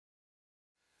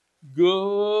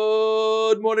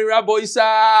Good morning, Rabbi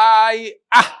Isai.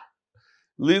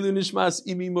 Lilu Nishmas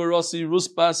Imi Morosi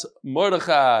Ruspas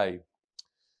Mordechai.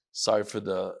 Sorry for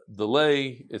the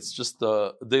delay. It's just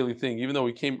a daily thing. Even though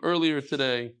we came earlier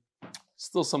today,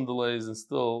 still some delays and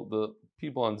still the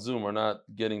people on Zoom are not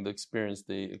getting the experience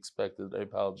they expected. I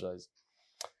apologize.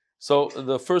 So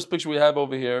the first picture we have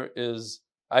over here is,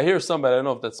 I hear somebody, I don't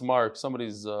know if that's Mark,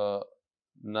 somebody's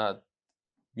not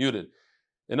muted.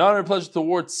 In honor and pleasure to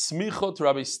award Smicha to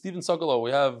Rabbi Stephen Sokolow.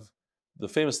 We have the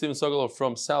famous Stephen Sokolow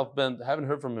from South Bend. I haven't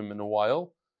heard from him in a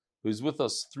while. He was with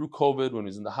us through COVID when he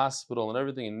was in the hospital and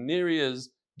everything. And here he is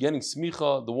getting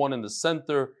Smicha, the one in the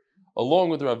center, along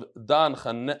with Rav Dan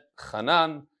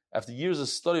Chanan, after years of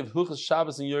study of Hilchas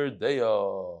Shabbos and Yer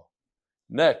Deah.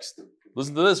 Next,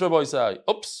 listen to this, Rabbi Isai.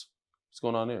 Oops, what's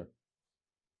going on here?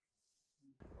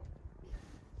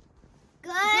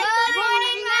 Good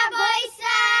morning, Rabbi Isai.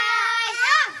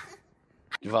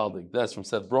 Givaldig. That's from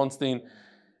Seth Bronstein.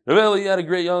 Rabbi, you had a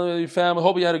great Yom Tov with your family.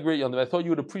 Hope you had a great Yom Tov. I thought you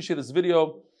would appreciate this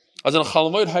video. I was on a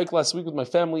Chalamoid hike last week with my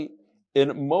family in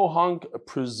Mohonk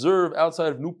Preserve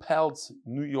outside of New Paltz,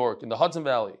 New York, in the Hudson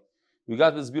Valley. We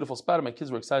got this beautiful spot and my kids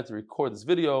were excited to record this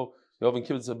video. We often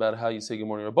kids about how you say good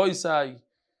morning, Rabbi Isai.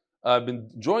 I've been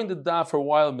enjoying the daf for a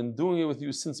while. I've been doing it with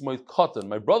you since my cotton.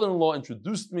 My brother-in-law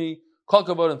introduced me. Kol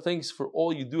kavod, and thanks for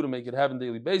all you do to make it happen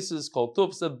daily basis. Kol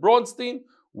tov, said Bronstein,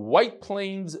 White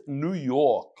Plains, New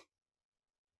York.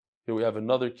 Here we have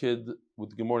another kid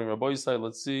with Good Morning Rabbi Isai.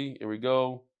 Let's see. Here we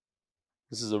go.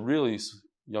 This is a really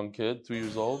young kid, 2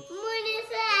 years old.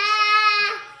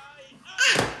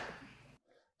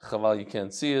 Chaval, you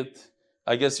can't see it.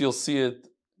 I guess you'll see it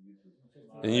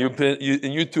in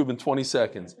YouTube in 20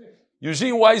 seconds.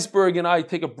 Eugene Weisberg and I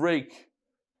take a break.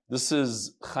 This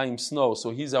is Chaim Snow, so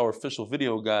he's our official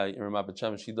video guy in Ramat Beit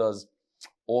Shemesh. He does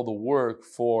all the work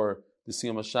for the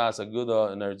Siyam Hashas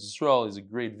Aguda and Eretz Yisrael. He's a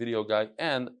great video guy,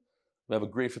 and we have a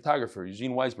great photographer,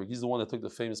 Eugene Weisberg. He's the one that took the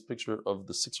famous picture of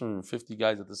the 650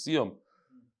 guys at the Siyam.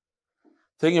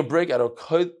 Taking a break at our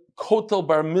Kotel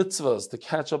Bar Mitzvahs to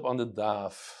catch up on the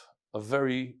daf. A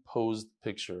very posed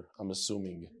picture, I'm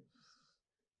assuming.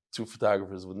 Two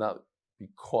photographers would not be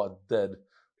caught dead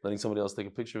letting somebody else take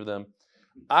a picture of them.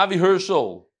 Avi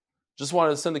Herschel just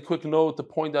wanted to send a quick note to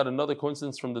point out another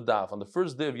coincidence from the daf. On the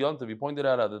first day of Yom Tov, he pointed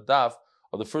out the daf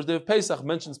of the first day of Pesach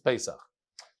mentions Pesach.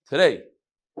 Today,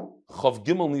 Chav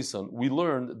Gimel Nisan, we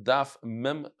learned daf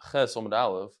Mem Ches Omid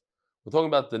Aleph. We're talking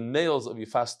about the nails of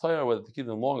Yifas Toyar, whether to keep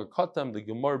them long or cut them. The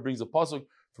Gemara brings a pasuk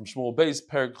from Shmuel Beis,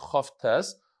 Perek Chav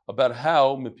Tes, about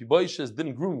how Mepiboishes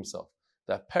didn't groom himself.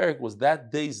 That Perek was that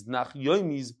day's Nach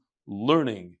Yomi's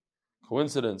learning.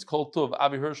 Coincidence. Kol Tov,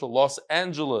 Avi Herschel, Los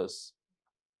Angeles.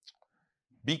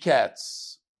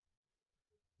 B-Cats.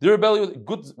 Dear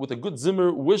Rebelli, with a good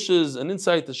zimmer, wishes an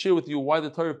insight to share with you why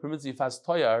the Torah permits Yifas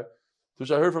Toyar,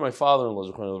 which I heard from my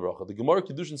father-in-law. The Gemara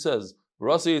Kiddushin says,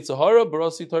 Barasi Yitzhahara,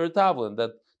 Barasi Torah Tavlin,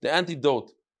 that the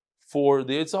antidote for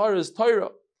the Yitzhahara is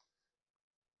Torah.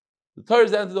 The Torah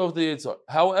is the antidote for the Yitzhahara.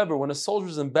 However, when a soldier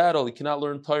is in battle, he cannot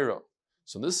learn Torah.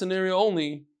 So in this scenario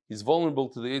only, he's vulnerable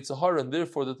to the Yitzhahara, and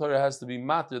therefore the Torah has to be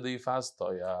matter the Yifas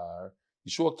Toyar.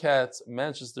 Yeshua Katz,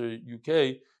 Manchester,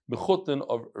 UK, Mechutin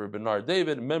of Bernard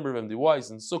David, member of MD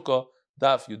Weiss, and Sukkah,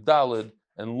 Daf Yudalid,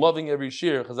 and loving every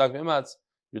shir, Chazak Mematz,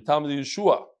 your Talmud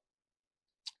Yeshua.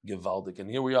 Givaldik. And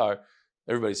here we are,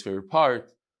 everybody's favorite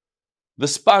part, the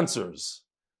sponsors.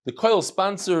 The Koil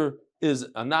sponsor is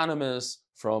anonymous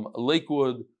from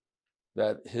Lakewood,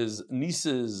 that his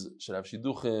nieces should have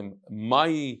shidduchim.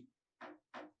 My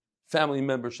family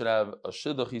members should have a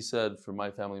shidduch, he said, for my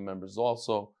family members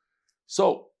also.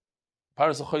 So,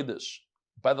 Paras HaChodesh,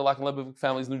 by the Lack and Leibovitz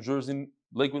families, New Jersey,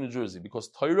 Lakewood, New Jersey, because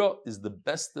Torah is the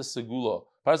best segula.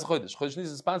 Paras HaChodesh. Chodesh Nisan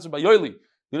is sponsored by Yoeli.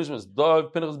 Linishmas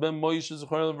Dov Pinchas Ben Moshe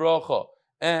Zechron Levracha,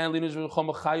 and Linishmas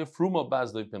Chama Chaya Fruma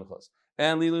Baz Dov Pinchas,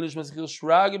 and Linishmas Chil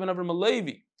Shragi Ben Avram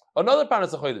Alevi. Another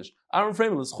Paras HaChodesh, Aaron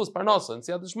Freeman, L'Schus Parnasa, and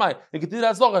Siyat Shmai, and Ketir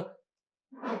Hatzlocha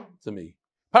to me.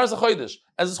 Paras HaChodesh,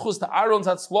 as a schus to Aaron's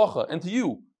Hatzlocha, and to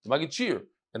you, to Magid Shir,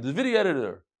 and the video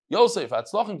editor, Yosef,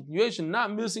 Hatzlocha, in continuation,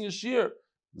 not missing a Shir.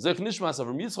 Zech Nishmas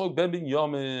Avram Yitzchok Ben Bin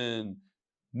Yamin.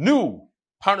 New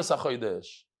Paras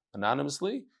HaChodesh,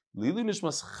 anonymously, Lili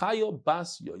Nishmas Chaya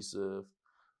Bas Yosef.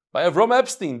 By Avram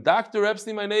Epstein, Dr.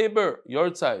 Epstein, my neighbor,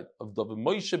 Yortzeit, of David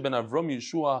Moshe ben Avram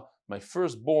Yeshua, my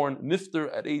firstborn, Nifter,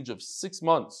 at age of 6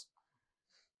 months.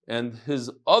 And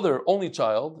his other only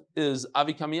child is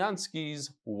Avi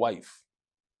Kamiansky's wife.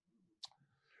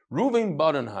 Reuven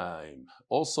Badenheim,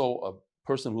 also a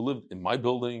person who lived in my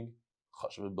building,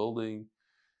 Chashuva building.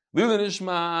 Lili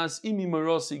Nishmas, Imi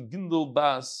Marosi, Gindel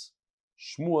Bas,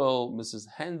 Shmuel, Mrs.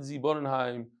 Hanzi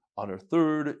Badenheim, On her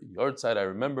third yard side, I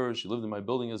remember she lived in my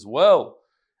building as well.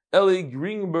 Ellie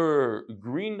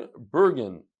Greenbergen,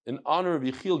 in honor of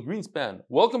Yechiel Greenspan.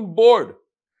 Welcome aboard.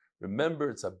 Remember,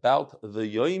 it's about the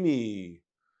Yoimi.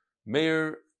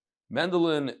 Mayor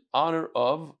Mandolin, in honor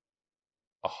of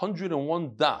 101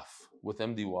 daf with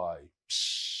MDY.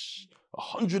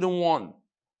 101.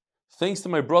 Thanks to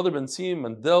my brother Bensim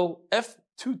Mandel,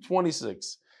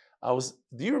 F226.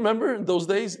 Do you remember in those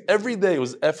days? Every day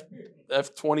was F22,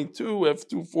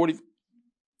 F240.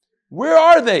 Where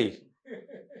are they?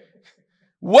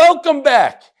 Welcome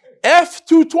back.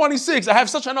 F226. I have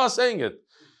such an honor saying it.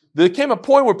 There came a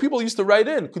point where people used to write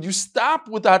in, could you stop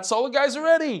with the Hatzalah guys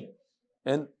already?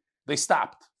 And they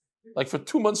stopped. Like for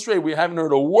 2 months straight, we haven't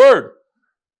heard a word.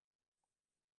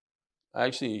 I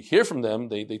actually hear from them.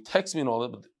 They text me and all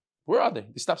that, but where are they?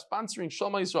 They stopped sponsoring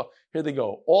Shalom Yisrael. Here they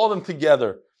go. All of them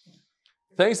together.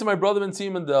 Thanks to my brother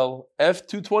Bensim Mandel,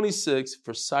 F226,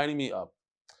 for signing me up.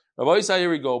 Rabbi Yisai, here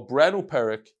we go. Brand new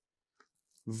parak.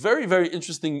 Very, very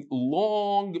interesting,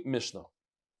 long Mishnah.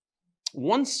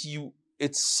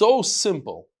 It's so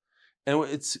simple, and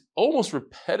it's almost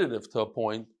repetitive to a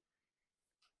point.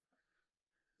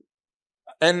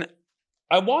 And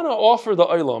I want to offer the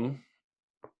Olam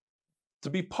to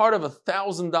be part of a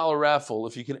 $1,000 raffle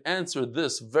if you can answer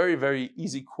this very, very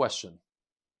easy question.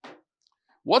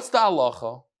 What's the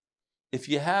halacha if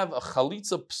you have a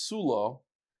chalitza psula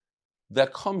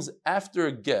that comes after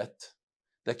a get,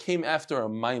 that came after a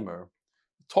maimer?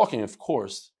 Talking, of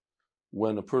course,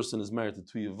 when a person is married to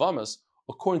two Yavamas,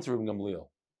 according to Rabbi Gamliel.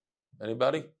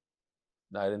 Anybody?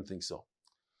 No, I didn't think so.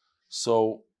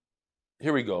 So,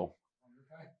 here we go.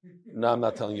 No, I'm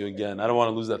not telling you again. I don't want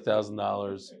to lose that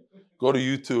 $1,000. Go to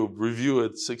YouTube, review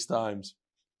it 6 times.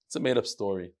 It's a made-up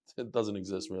story. It doesn't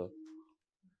exist, really.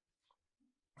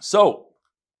 So,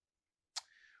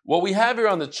 what we have here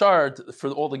on the chart for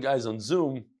all the guys on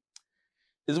Zoom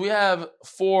is we have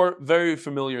 4 very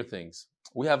familiar things.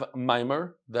 We have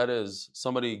Maimer, that is,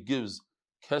 somebody gives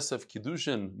Kesef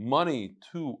Kiddushin, money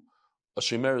to a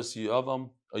Shemeres Yavam,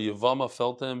 a Yavama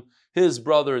felt him. His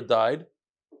brother died,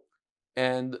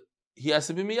 and he has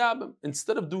to be Miyabim.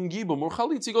 Instead of doing Gibum or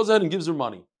Chalitz, he goes ahead and gives her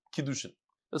money, Kiddushin.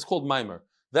 That's called Maimer.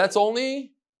 That's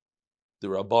only the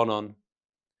Rabbanon.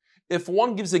 If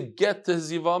one gives a get to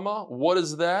his Yavama, what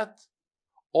is that?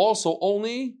 Also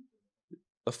only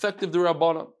effective the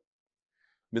Rabbanon.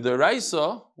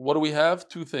 Midaraisa, what do we have?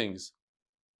 2 things.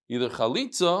 Either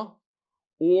Chalitza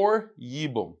or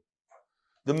Yibum.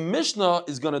 The Mishnah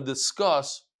is going to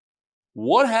discuss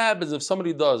what happens if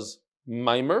somebody does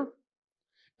Maimer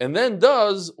and then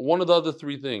does one of the other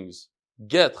 3 things.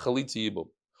 Get, Chalitza, Yibum.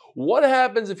 What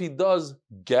happens if he does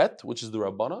get, which is the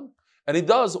Rabbanan, and he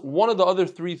does one of the other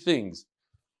 3 things?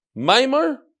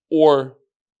 Maimer or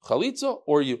Chalitza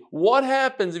or Yibum. What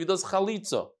happens if he does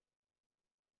Chalitza?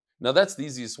 Now that's the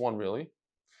easiest one, really.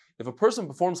 If a person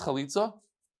performs Chalitza,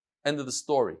 end of the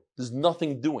story. There's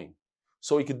nothing doing.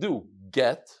 So he could do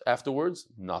get afterwards,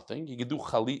 nothing. He could do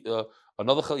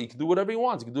another Chalitza. He could do whatever he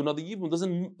wants. He could do another Yibum.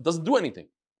 Doesn't do anything.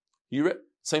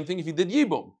 Same thing if he did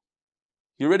Yibum.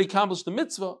 He already accomplished the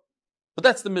mitzvah, but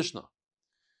that's the Mishnah.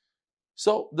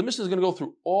 So the Mishnah is going to go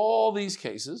through all these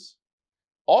cases.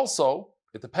 Also,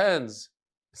 it depends.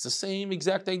 It's the same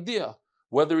exact idea.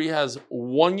 Whether he has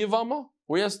 1 Yavama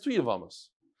or he has 2 Yavamas.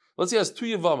 Let's say he has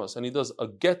 2 Yavamas and he does a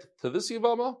get to this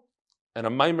Yavama and a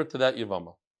Maimer to that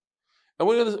Yavama. And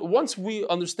once we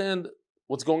understand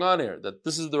what's going on here, that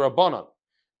this is the Rabbanan,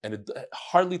 and it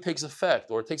hardly takes effect,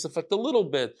 or it takes effect a little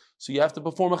bit, so you have to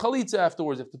perform a Chalitza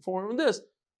afterwards, you have to perform this.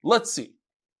 Let's see.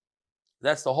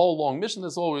 That's the whole long mission.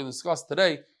 That's all we discussed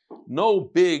today. No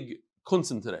big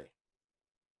kunsim today.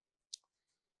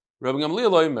 Rabbi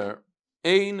Gamliel Omer,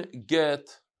 ein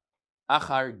get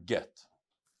achar get.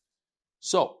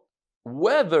 So,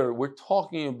 whether we're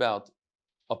talking about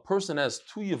a person has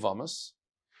 2 Yavamas,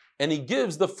 and he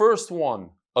gives the first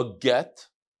one a get.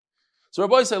 So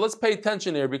Rabbi say, let's pay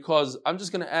attention here, because I'm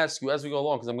just going to ask you as we go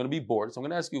along, because I'm going to be bored. So I'm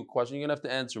going to ask you a question. You're going to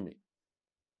have to answer me.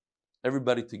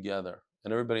 Everybody together,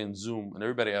 and everybody on Zoom, and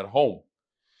everybody at home.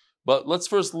 But let's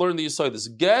first learn the Yisai. This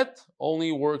get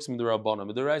only works Midarabanan.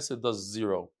 Midaraisa does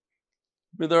 0.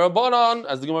 Midarabanan,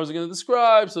 as the Gemara is going to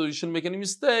describe, so you shouldn't make any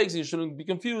mistakes, you shouldn't be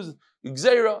confused.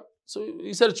 Gzeira. So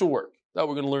he said it should work. That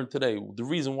we're going to learn today. The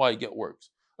reason why a get works.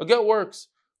 A get works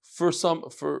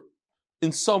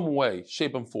in some way,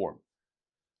 shape, and form.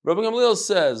 Rabbi Gamliel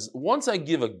says, once I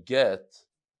give a get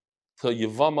to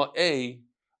Yavama A,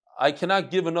 I cannot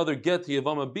give another get to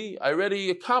Yavama B. I already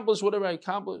accomplished whatever I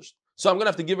accomplished. So I'm going to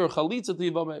have to give her Chalitza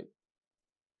to Yavama A.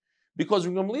 Because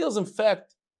Rabbi Gamliel is in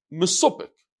fact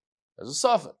Mesupik, as a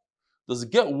Safek. does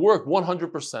it get work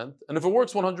 100%? And if it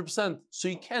works 100%, so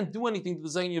you can't do anything to the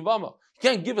second Yavama. You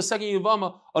can't give a second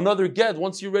Yavama another get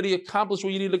once you already accomplished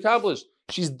what you need to accomplish.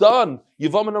 She's done.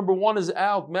 Yavama number 1 is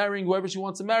out, marrying whoever she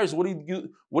wants to marry. So what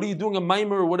are you doing a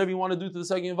mimer or whatever you want to do to the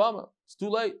second Yavama? It's too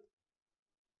late.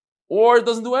 Or it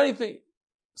doesn't do anything.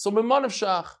 So Miman of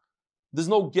Shach, there's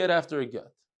no get after a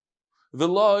get.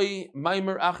 V'loi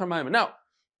mimer achar mimer. Now,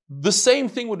 the same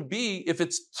thing would be if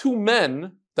it's 2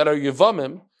 men that are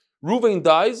Yavamim. Reuven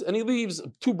dies and he leaves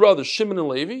 2 brothers, Shimon and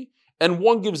Levi, and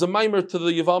one gives a mimer to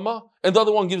the Yavama, and the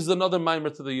other one gives another mimer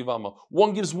to the Yavama.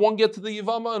 One gives one get to the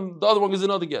Yavama, and the other one gives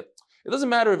another get. It doesn't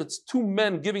matter if it's 2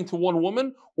 men giving to 1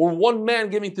 woman, or 1 man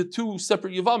giving to 2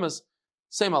 separate Yavamas,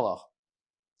 same Allah.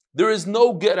 There is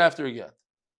no get after a get.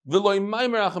 V'loi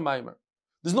mimer achar mimer.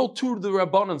 There's no 2 the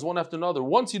Rabbanans, one after another.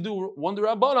 Once you do 1 the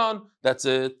Rabbanan, that's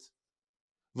it.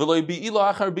 V'loi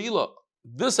bi'ila achar bi'ila.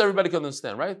 This everybody can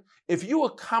understand, right? If you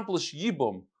accomplish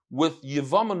Yibum with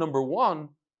Yavama number 1,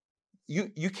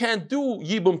 you can't do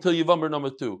Yibum till Yavama number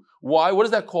 2. Why? What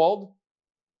is that called?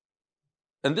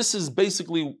 And this is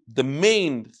basically the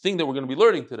main thing that we're going to be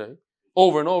learning today,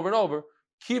 over and over and over.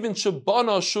 Kivin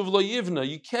Shabana Shuvla Yivna.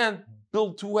 You can't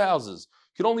build 2 houses.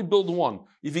 You can only build 1.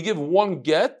 If you give 1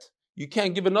 get, you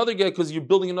can't give another get because you're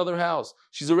building another house.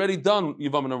 She's already done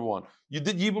Yavama number 1. You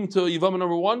did Yibum to Yavama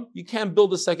number 1. You can't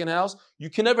build a second house. You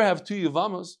can never have 2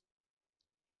 Yavamas.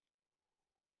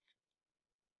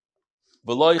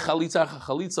 V'loi chalitza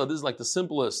chalitza. This is like the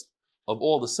simplest of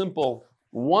all the simple.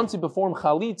 Once you perform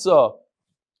chalitza,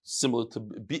 similar to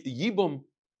Yibum,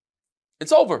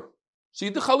 it's over. So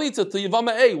you do chalitza to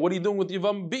Yavama A. What are you doing with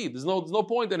Yavama B? There's no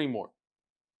point anymore.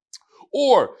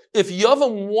 Or if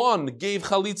Yavam 1 gave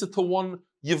chalitza to 1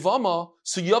 Yavama,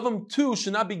 so Yavam 2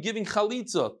 should not be giving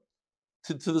chalitza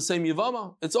to the same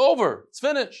Yavama. It's over. It's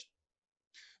finished.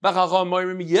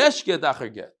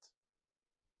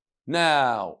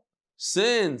 Now,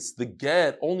 since the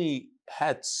get only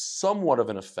had somewhat of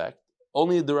an effect,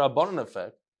 only the Rabbanan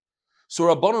effect, so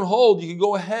Rabbanan hold, you can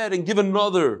go ahead and give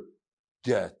another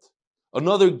get.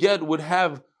 Another get would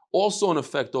have also an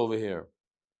effect over here.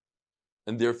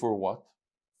 And therefore what?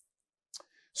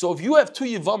 So if you have 2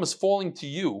 Yavamas falling to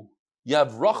you, you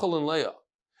have Rachel and Leah,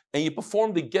 and you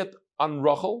perform the get on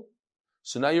Rachel,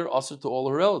 so now you're usher to all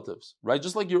her relatives, right?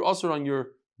 Just like you're usher on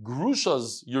your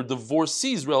Grushas, your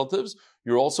divorcees' relatives,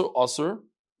 you're also usher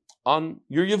on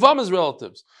your Yavama's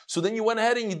relatives. So then you went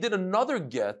ahead and you did another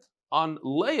get on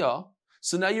Leah,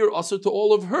 so now you're usher to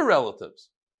all of her relatives.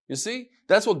 You see?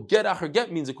 That's what get achar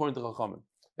get means according to Chachamim.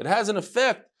 It has an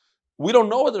effect. We don't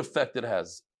know what effect it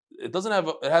has. It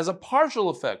has a partial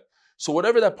effect. So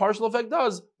whatever that partial effect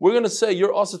does, we're going to say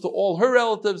you're usher to all her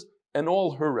relatives and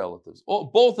all her relatives.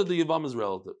 Both of the Yavama's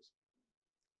relatives.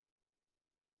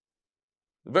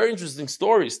 A very interesting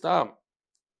story, Stam.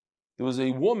 There was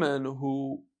a woman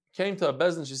who came to a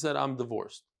bezdin. She said, I'm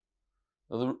divorced.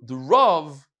 Now, the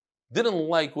Rav didn't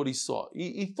like what he saw.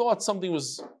 He thought something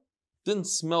didn't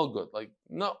smell good. Like,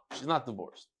 no, she's not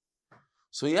divorced.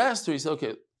 So he asked her, he said,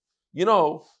 okay,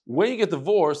 when you get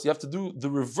divorced, you have to do the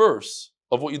reverse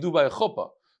of what you do by a chuppah.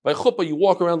 By a chuppah, you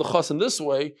walk around the chassan this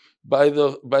way. By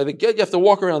the get, you have to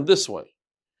walk around this way.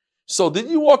 So did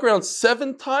you walk around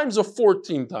 7 times or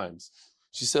 14 times?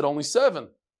 She said only 7. He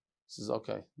says,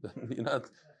 okay,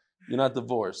 you're not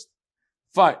divorced.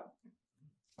 Fine.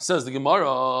 Says the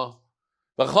Gemara,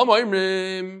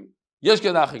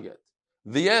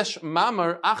 V'yesh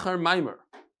mamar achar maimer.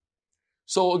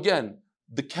 So again,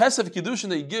 the kesef kiddushin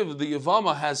that you give the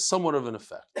Yavama has somewhat of an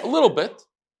effect. A little bit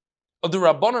of the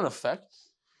Rabbanan effect.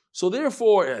 So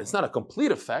therefore, it's not a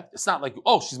complete effect. It's not like,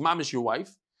 oh, she's mamish your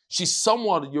wife. She's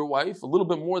somewhat your wife, a little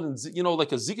bit more than,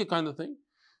 like a zika kind of thing.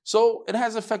 So it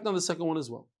has effect on the second one as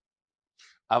well.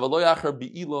 Avaloy achar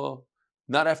bi'ila,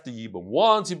 not after Yibum.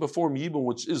 Once you perform Yibum,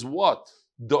 which is what?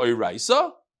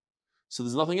 Do'iraisa. So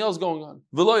there's nothing else going on.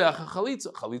 V'loy achar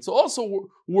chalitza. Chalitza also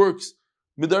works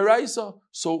midaraisa.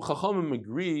 So Chachamim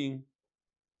agree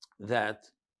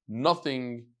that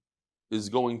nothing is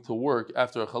going to work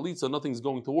after a chalitza. Nothing's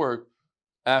going to work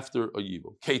after a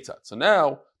Yibum. Ketat. So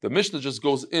now the Mishnah just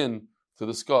goes in to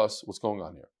discuss what's going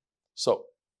on here. So,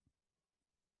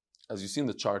 as you see in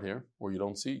the chart here, or you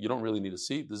don't really need to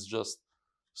see, this is just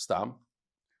stam.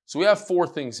 So we have 4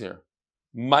 things here.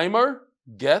 Maimar,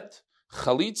 get,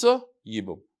 chalitza,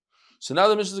 yibum. So now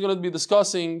the Mishnah is going to be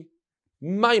discussing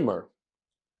Maimar.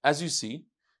 As you see,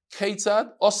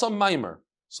 Ketzad, Osam Maimar.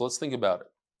 So let's think about it.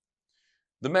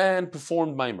 The man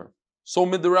performed Maimar. So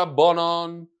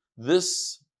midrabanan,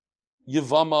 this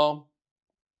Yavama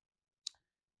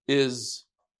is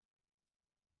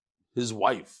his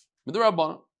wife.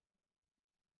 Midrabanan.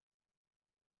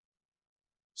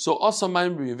 So asa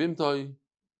maimer yevimtoi,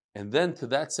 and then to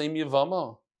that same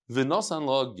yevama, v'nosan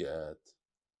lo get.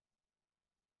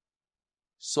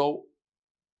 So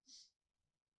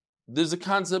there's a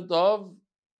concept of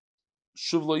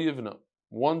shuv lo yivna.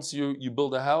 Once you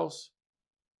build a house,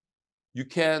 you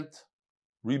can't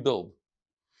rebuild.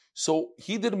 So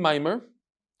he did maimer,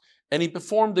 and he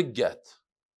performed a get.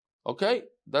 Okay,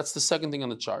 that's the second thing on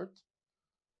the chart.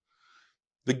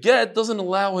 The get doesn't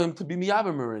allow him to be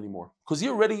miyabemer anymore because he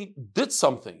already did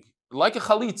something like a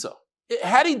chalitza.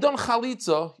 Had he done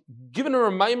chalitza, given her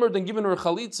a maimer, then given her a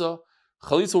chalitza,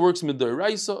 chalitza works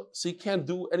mid'oraisa, so he can't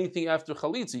do anything after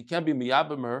chalitza. He can't be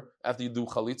miyabemer after you do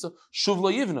chalitza. Shuv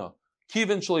lo yivna,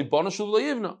 kivin shalei bana shuv lo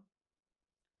yivna.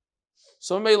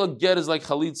 So Mela get is like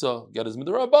chalitza, get is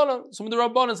mid'orabana. So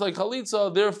mid'orabana is like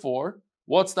chalitza. Therefore,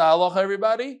 what's the halacha,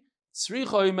 everybody?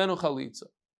 Tzricha imenu chalitza.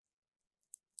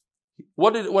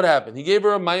 What happened? He gave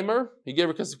her a maimer, he gave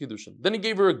her kesef kiddushin. Then he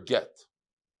gave her a get.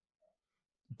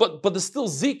 But there's still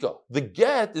zika. The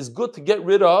get is good to get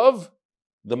rid of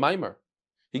the maimer.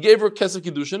 He gave her kesef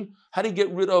kiddushin. How do you get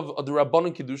rid of the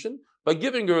rabbanon kiddushin? By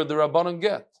giving her the rabbanon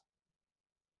get.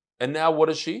 And now what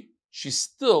is she? She's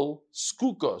still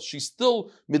skuka. She's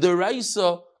still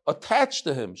midaraisa attached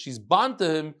to him. She's bound to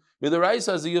him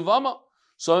midaraisa as a yavama.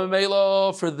 So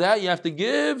for that you have to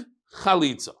give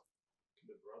chalitza.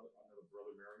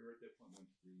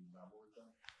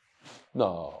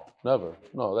 No, never.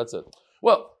 No, that's it.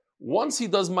 Well, once he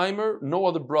does maimer, no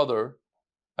other brother.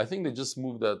 I think they just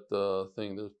moved that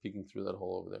thing. They're peeking through that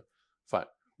hole over there. Fine.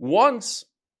 Once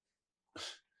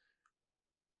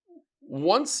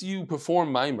you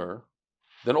perform maimer,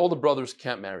 then all the brothers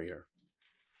can't marry her.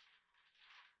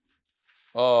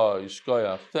 Oh,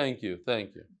 Yishkoyach. Thank you.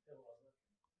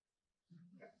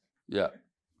 Yeah.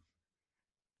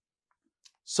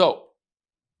 So,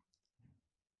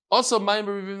 also,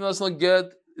 maimer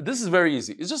get. This is very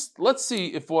easy. It's just, let's see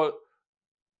if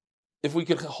we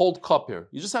can hold cup here.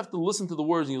 You just have to listen to the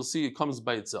words and you'll see it comes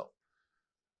by itself.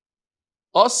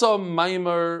 Also,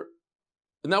 maimer.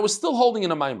 Now we're still holding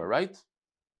in a maimer, right?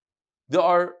 There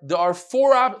are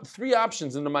three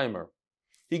options in the maimer.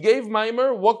 He gave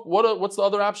maimer. What's the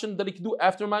other option that he could do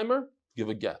after maimer? Give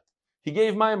a get. He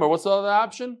gave maimer. What's the other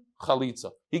option?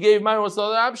 Chalitza. He gave maimer. What's the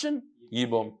other option?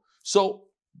 Yibum. So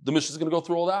the Mishnah is going to go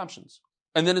through all the options.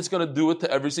 And then it's going to do it to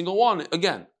every single one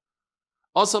again.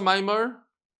 Asa maimer.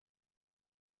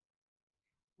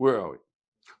 Where are we?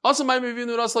 Asa maimer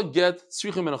v'inu rasa get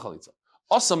tzrichim and chalitza.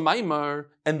 Asa maimer,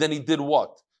 and then he did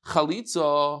what?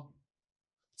 Chalitza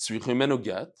tzrichim and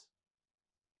get.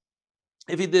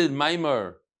 If he did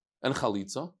maimer and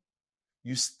chalitza,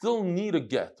 you still need a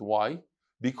get. Why?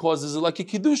 Because it's like a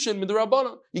kiddushin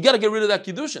midrabanan. You got to get rid of that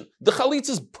kiddushin. The chalitza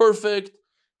is perfect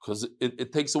because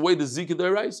it takes away the zikah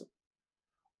deraisa.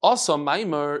 Also,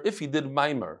 maimer, if he did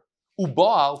maimer,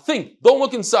 ubal, think, don't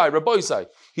look inside, Rabbi side.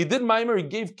 He did maimer, he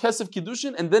gave kesef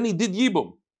kiddushin, and then he did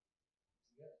yibum.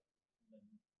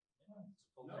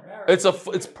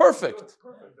 It's perfect,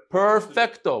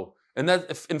 perfecto, and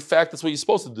that, in fact, that's what you're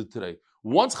supposed to do today.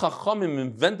 Once Chachamim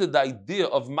invented the idea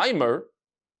of maimer,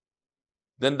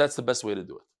 then that's the best way to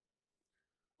do it.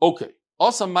 Okay,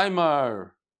 also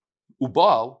maimer,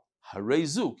 ubal,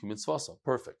 harezu kimitzvasa,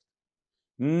 perfect.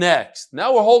 Next,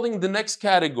 now we're holding the next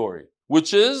category,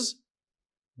 which is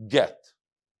get.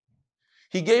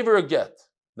 He gave her a get.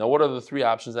 Now, what are the three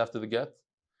options after the get?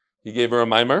 He gave her a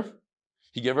maimer,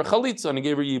 he gave her chalitza, and he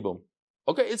gave her yibum.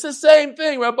 Okay, it's the same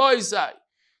thing, Rabbi Yisai.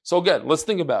 So again, let's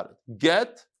think about it.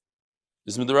 Get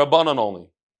is midrabanan only.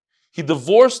 He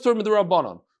divorced her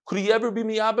midrabanan. Could he ever be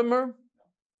miyabemer?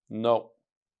 No,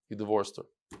 he divorced her.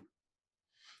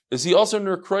 Is he also in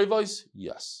her kroivos?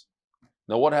 Yes.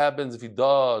 Now, what happens if he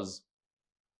does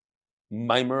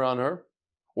maimer on her,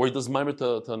 or he does maimer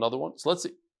to another one? So let's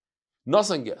see.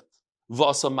 Nasan get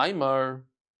vasa maimer.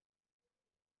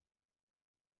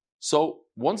 So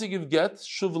once you give get,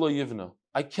 shuv lo yivna.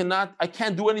 I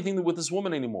can't do anything with this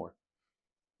woman anymore.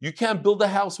 You can't build a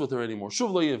house with her anymore.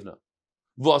 Shuv lo yivna.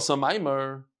 Vasa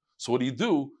maimer. So what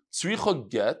do? Tzricha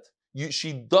get.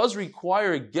 She does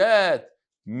require a get.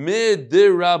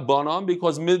 Mid-dirabanan,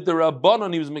 because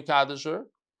mid-dirabanan he was mekadesher,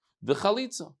 the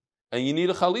chalitza. And you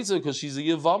need a chalitza because she's a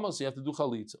yavama, so you have to do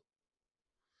chalitza.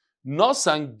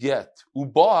 Nasan get,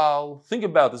 ubal, think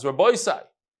about this, Rabbi Yisai.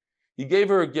 He gave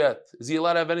her a get. Is he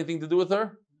allowed to have anything to do with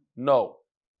her? No.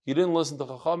 He didn't listen to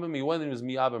Chachamim, he went and he was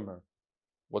miyabim her.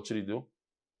 What should he do?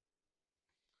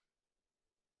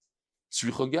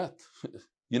 Tzricha get.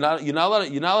 You're not allowed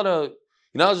to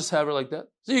just have her like that.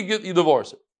 So you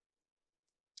divorce her.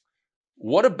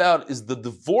 What about, is the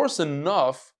divorce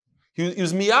enough? He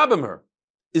was miyabim her.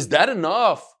 Is that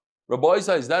enough, Rabbi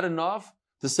Isa, is that enough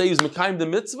to say he's Mekayim the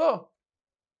mitzvah?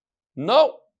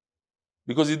 No.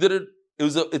 Because he did it,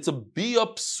 it's a Bia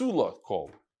Psula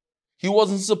called. He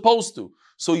wasn't supposed to.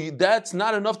 So that's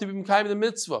not enough to be Mekayim the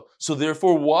mitzvah. So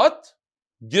therefore what?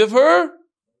 Give her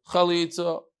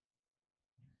Chalitza.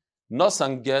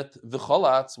 Nasan get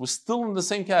v'chalatz was still in the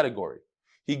same category.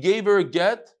 He gave her a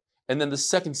get, and then the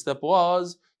second step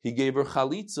was he gave her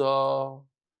chalitza.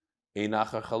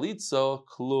 Einacha chalitza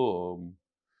klum.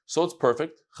 So it's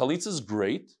perfect. Chalitza is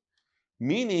great,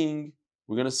 meaning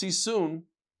we're going to see soon.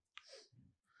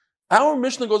 Our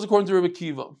Mishnah goes according to Rebbe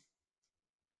Kiva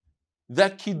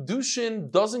that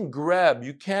kiddushin doesn't grab.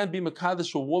 You can't be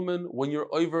mekadesh a woman when you're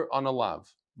over on a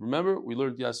lav. Remember, we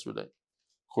learned yesterday.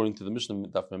 According to the Mishnah,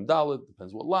 Daf Mem Dalet,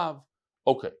 depends what lav.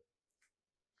 Okay.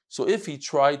 So if he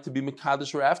tried to be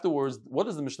Mekadesh or afterwards, what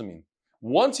does the Mishnah mean?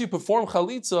 Once you perform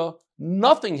Chalitza,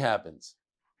 nothing happens.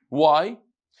 Why?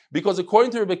 Because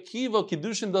according to Rebbe Kiva,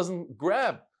 Kiddushin doesn't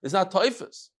grab. It's not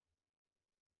Taifas.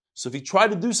 So if he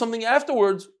tried to do something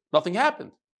afterwards, nothing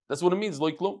happened. That's what it means.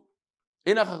 Lo klum.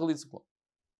 Einach Chalitza klum.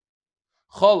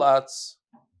 Chalatz.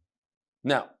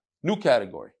 Now, new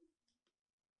category.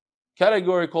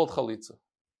 Category called Chalitza.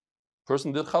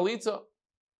 Person did chalitza.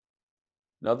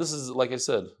 Now this is, like I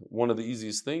said, one of the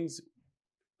easiest things.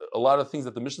 A lot of things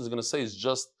that the Mishnah is going to say is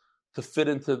just to fit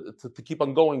into, to keep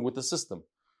on going with the system.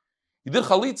 You did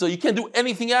chalitza, you can't do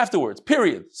anything afterwards,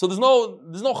 period. So there's no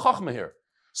chachma here.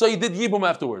 So he did yibum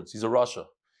afterwards, he's a rasha.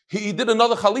 He did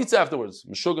another chalitza afterwards,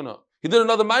 meshugana. He did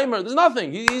another maimer, there's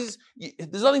nothing. There's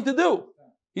nothing to do.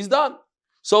 He's done.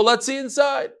 So let's see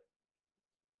inside.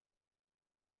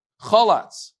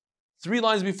 Chalatz. 3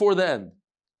 lines before the end.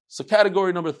 So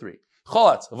category number 3.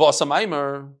 Chalatz,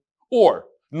 v'asamaimer, or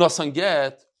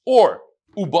nasanget, or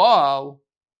ubal.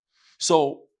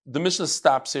 So the Mishnah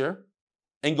stops here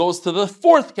and goes to the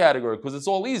 4th category because it's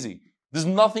all easy. There's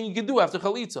nothing you can do after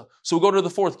chalitza. So we go to the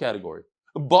 4th category.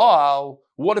 Baal,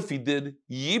 what if he did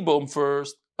yibum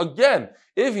first? Again,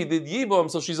 if he did yibum,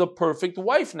 so she's a perfect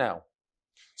wife now.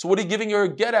 So what are you giving her a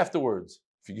get afterwards?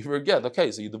 If you give her a get, okay,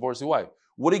 so you divorce your wife.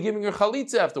 What are you giving her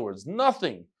chalitza afterwards?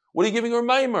 Nothing. What are you giving her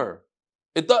maimer?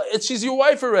 She's your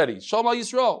wife already. Shalom al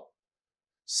Yisrael.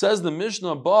 Says the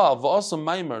Mishnah, Baal, v'asa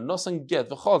maimer, nasan get,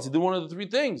 v'chalz. He did one of the 3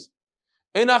 things.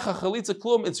 Einacha chalitza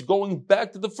klum. It's going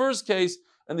back to the first case,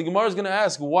 and the Gemara is going to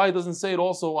ask why it doesn't say it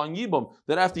also on Yibum.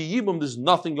 That after Yibum, there's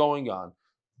nothing going on.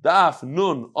 Daf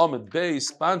Nun Amid Bey,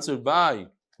 sponsored by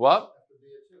what?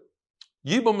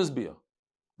 Yibum is Bia.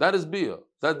 That is Bia.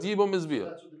 That Yibum is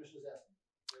Bia.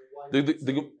 The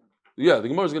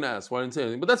Gemara is going to ask why I didn't say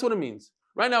anything, but that's what it means.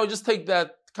 Right now, we just take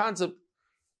that concept.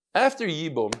 After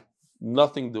Yibum,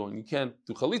 nothing doing. You can't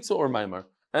do Chalitza or Maimar.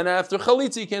 And after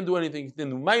Chalitza, you can't do anything. You can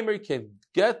do Maimar, you can't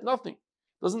get nothing.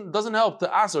 Doesn't help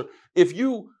to Aser.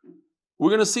 We're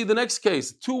going to see the next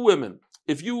case, 2 women.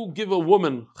 If you give a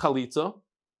woman Chalitza,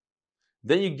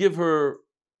 then you give her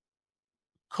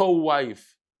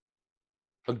co-wife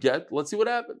a get, let's see what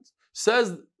happens.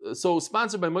 Says, so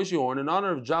sponsored by Moshe Horn in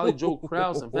honor of Jolly Joe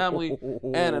Krause and family,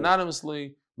 and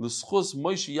anonymously, l'schus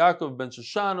Moshe Yaakov ben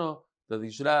Shoshana, that he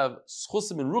should have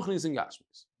schusim in ruchnis and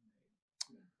gashmis.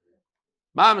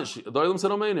 Mamish, the Olam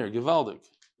said Omein here, Givaldik.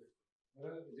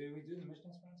 Did we do the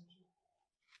Mishnah sponsorship?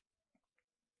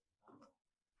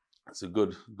 That's a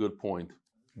good point.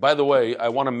 By the way, I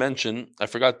want to mention, I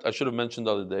should have mentioned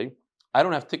the other day, I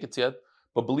don't have tickets yet,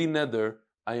 but B'li Neder,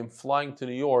 I am flying to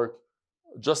New York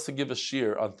just to give a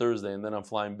shiur on Thursday, and then I'm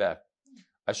flying back.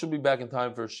 I should be back in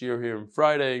time for a shiur here on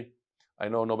Friday. I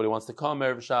know nobody wants to come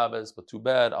Erev Shabbos, but too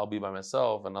bad. I'll be by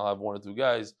myself, and I'll have 1 or 2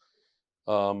 guys.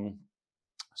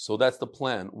 So that's the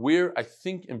plan. We're, I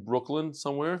think, in Brooklyn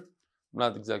somewhere. I'm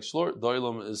not exactly sure.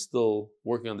 Doilam is still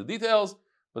working on the details,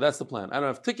 but that's the plan. I don't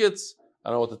have tickets. I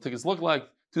don't know what the tickets look like.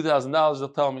 $2,000, they'll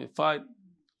tell me, fine.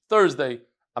 Thursday,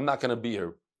 I'm not going to be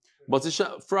here.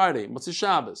 Friday, Motzei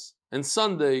Shabbos, and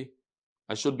Sunday,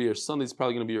 I should be here. Sunday's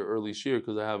probably going to be your early shiur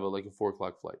because I have a 4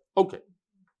 o'clock flight. Okay.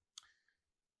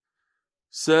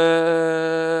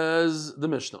 Says the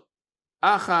Mishnah.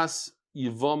 Achas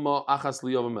yivama, achas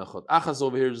liyavam echad. Achas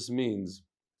over here just means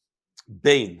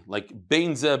bain, like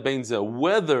bain zeh.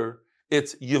 Whether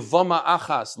it's yivama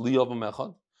achas liyavam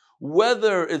echad,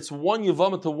 whether it's 1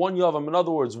 yivama to 1 yavam, in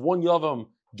other words, 1 yavam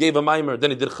gave a maimer, then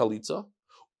he did chalitza,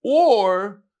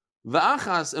 or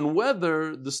v'achas, and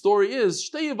whether the story is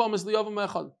shtei yavamas liyavam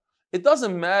echad. It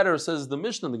doesn't matter, says the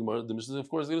Mishnah. The Mishnah, of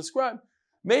course, is going to describe.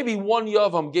 Maybe 1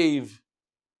 yavam gave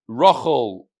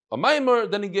Rachel a maimer,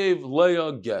 then he gave Leah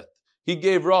a get. He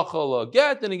gave Rachel a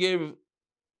get, then he gave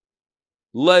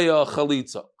Leah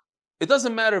chalitza. It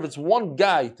doesn't matter if it's 1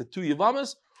 guy to 2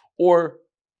 yavamas, or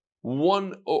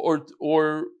one or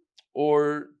two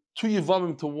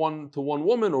yavamim to one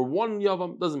woman, or one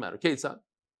yavam, doesn't matter. Ketzad.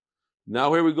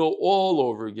 Now here we go all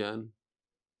over again.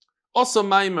 Asa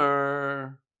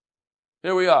maimer.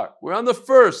 Here we are. We're on the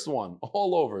first one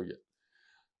all over again.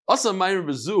 Asa maimer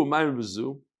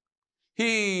bezu.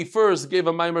 He first gave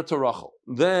a maimer to Rachel.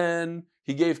 Then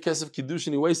he gave kesef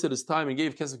kiddushin. He wasted his time and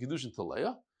gave kesef kiddushin to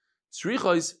Leah.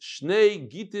 Tzrichos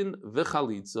shnei gitin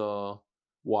v'chalitza.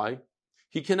 Why?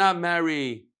 He cannot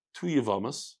marry two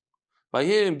yavamas. By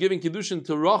him giving kiddushin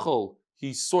to Rachel,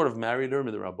 he sort of married her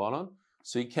with the Rabbanan.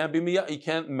 So he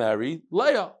can't marry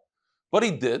Leah, but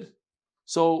he did.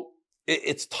 So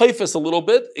it's typhus a little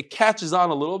bit. It catches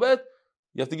on a little bit.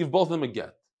 You have to give both of them a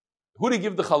get. Who do you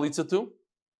give the chalitza to?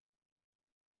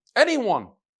 Anyone.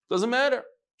 Doesn't matter.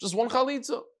 Just one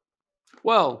chalitza.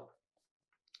 Well,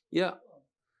 yeah.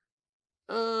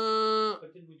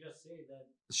 But did we just say that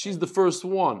She's the first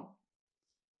one.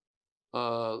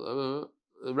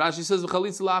 Rashi says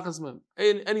chalitza lachas mem.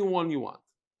 Anyone you want.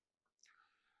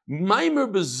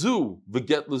 Maimer bezu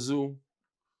v'get lezu.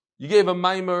 You gave a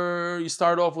maimer. You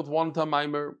start off with one time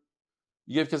maimer.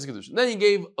 You gave kesef kedushin. Then you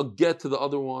gave a get to the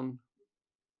other one.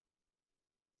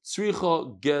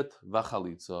 Tzricha get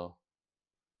v'chalitza.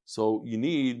 So you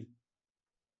need.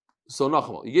 So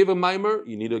Nachmal, you gave a maimer.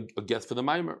 You need a get for the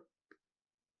maimer.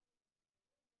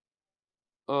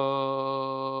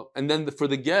 And then for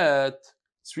the get,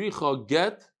 tzricha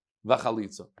get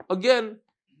v'chalitza. Again,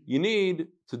 you need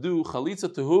to do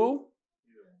chalitza to who?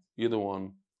 Either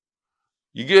one.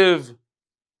 You give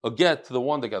a get to the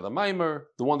one that got the maimer.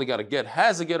 The one that got a get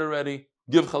has a get already.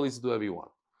 Give chalitza to whoever you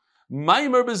want.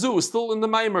 Maimer bezu is still in the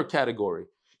maimer category.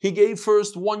 He gave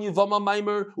first one yivama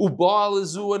maimer, ubal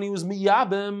lezu, and he was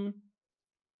miyabim.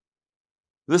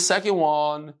 The second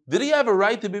one, did he have a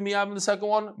right to be miyabim? The second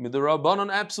one,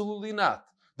 midrabanan, absolutely not.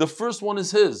 The first one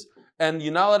is his, and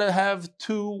you're not allowed to have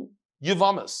two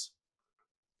yivamas.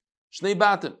 Shnei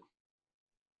batim.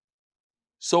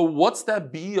 So what's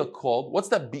that be'ila called? What's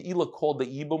that be'ila called? The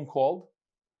ibum called?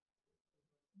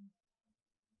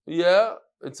 Yeah,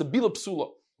 it's a bila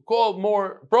psula. Called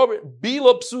more appropriate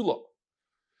bila psula.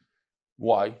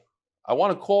 Why? I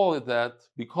want to call it that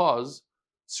because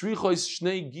tzrichos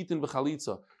shnei gitin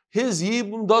v'chalitza. His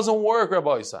yibum doesn't work,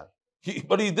 Rabbi Isai.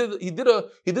 But he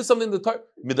did something in the Torah.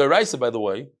 Midaraisa, by the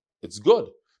way, it's good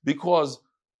because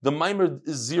the maimer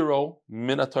is 0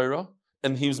 min Torah,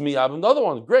 and he was miyabim the other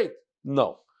one. Great.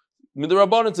 No.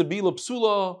 Midarabban it's a bila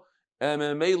psula, and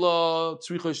meila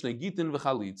tzrichos shnei gitin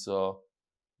v'chalitza.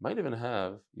 Might even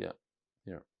have, yeah,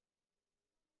 here.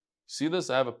 See this?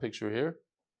 I have a picture here.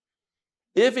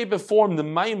 If he performed the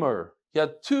maimer, he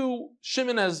had two.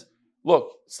 Shimon has,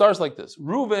 look, starts like this.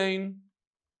 Ruvain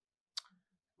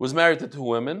was married to two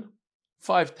women,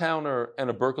 5-towner and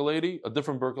a Berka lady, a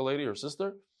different Berka lady, her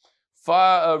sister.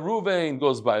 Ruvain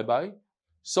goes bye-bye.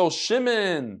 So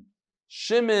Shimon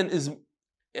has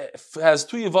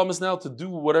two Yavamas now to do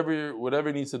whatever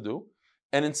he needs to do.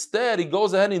 And instead, he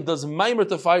goes ahead and he does maimer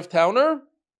to 5-towner.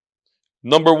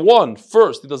 Number one,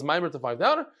 first, he does maimer to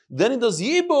 5-towner. Then he does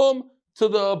yibum to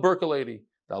the Berka lady.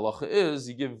 The halacha is,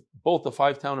 you give both the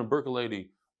 5-towner and Berka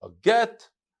lady a get,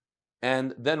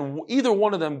 and then either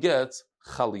one of them gets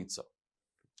chalitza.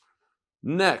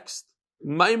 Next,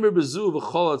 maimer bezu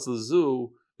v'cholatz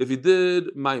lezu. If he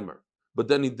did maimer, but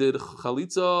then he did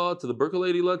chalitza to the Berka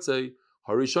lady, let's say,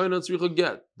 harishayna tzricha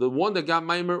get. The one that got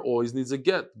maimer always needs a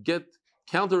get. Get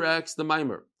counteracts the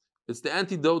maimer. It's the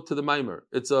antidote to the maimer.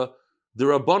 It's the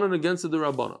rabbanon against the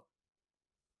rabbanon.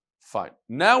 Fine.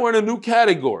 Now we're in a new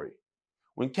category.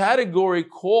 One category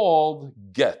called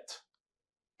get.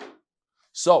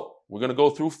 So we're going to go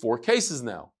through 4 cases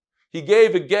now. He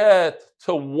gave a get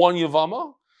to one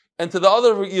Yavama, and to the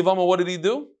other Yavama, what did he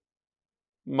do?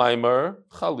 Maimer,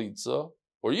 Chalitza,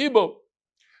 or Yibum.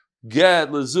 Get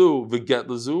lezu, v'get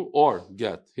lezu, or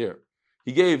get. Here.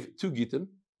 He gave 2 Gitin.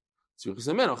 You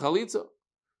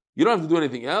don't have to do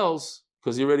anything else,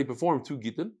 because he already performed 2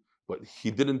 Gitin, but he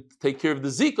didn't take care of the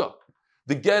Zika.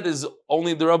 The get is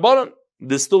only the Rabbanan.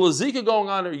 There's still a Zika going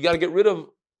on there. You got to get rid of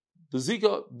the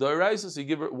Zika, the Eraisa, so you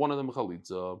give one of them a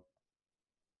Chalitza.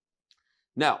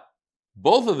 Now,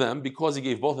 both of them, because he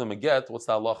gave both of them a get, what's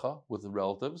the halacha with the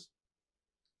relatives?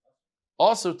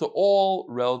 Also to all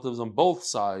relatives on both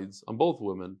sides, on both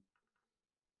women.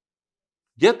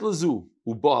 Get lezu,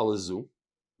 uba lezu.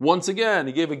 Once again,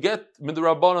 he gave a get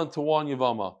midrabanan to one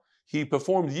Yavama. He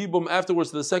performed Yibum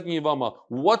afterwards to the second Yavama.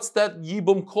 What's that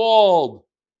Yibum called?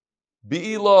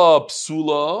 Be'ila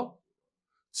psula,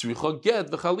 tzricha get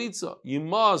v'chalitza. You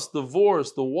must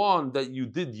divorce the one that you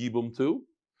did Yibum to,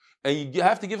 and you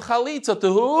have to give chalitza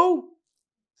to who?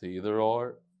 To either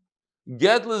or.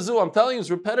 Get lezu. I'm telling you, it's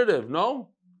repetitive. No,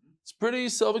 it's pretty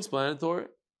self-explanatory.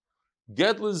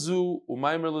 Get lezu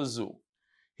umaymer lezu.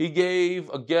 He gave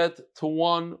a get to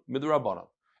one midrabanan,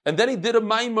 and then he did a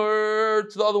maimer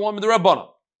to the other one midrabanan.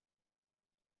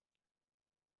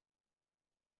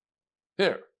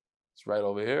 Here, it's right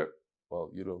over here. Well,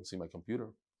 you don't see my computer.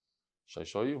 Should I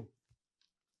show you?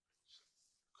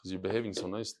 Because you're behaving so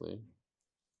nicely.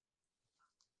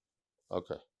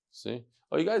 Okay, see?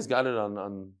 Oh, you guys got it on...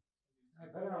 I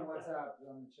put it on WhatsApp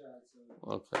on the chat. So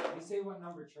Okay. you say what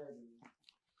number chart it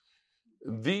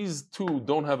is. These two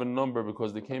don't have a number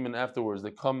because they came in afterwards.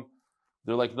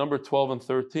 They're like number 12 and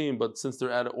 13, but since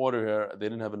they're out of order here, they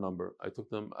didn't have a number.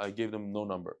 I gave them no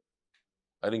number.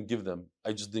 I didn't give them.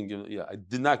 I just didn't give them. Yeah, I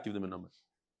did not give them a number.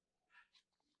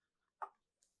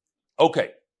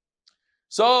 Okay.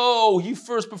 So he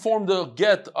first performed a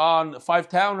get on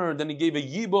 5-towner, and then he gave a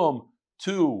yibum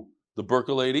to the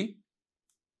Burka lady.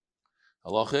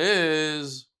 Halacha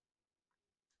is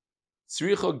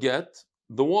tzricha get.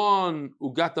 The one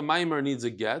who got the maimer needs a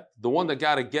get. The one that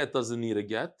got a get doesn't need a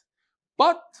get.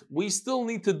 But we still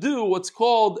need to do what's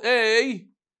called a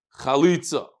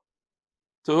chalitza.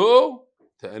 To who?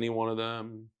 To any one of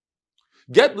them.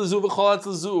 Get lezu v'chalatz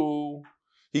lezu.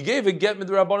 He gave a get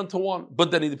midrabanan to one, but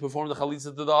then he performed the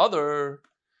chalitza to the other.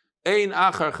 Ein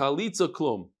achar chalitza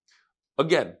klum.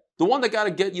 Again, the one that got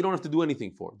a get, you don't have to do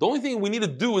anything for. The only thing we need to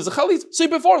do is a chalitza. So you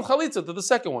perform chalitza to the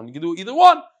second one. You can do either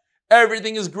one.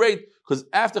 Everything is great, because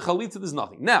after chalitza, there's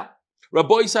nothing. Now,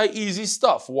 Rabbi say easy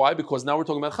stuff. Why? Because now we're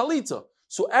talking about chalitza.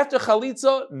 So after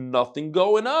chalitza, nothing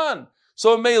going on.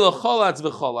 So meila chalatz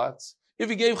v'chalatz. If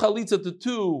he gave chalitza to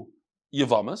two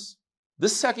yavamas,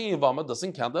 this second yavama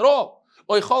doesn't count at all.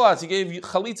 Oy chalatz, he gave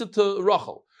chalitza to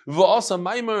Rachel. V'asa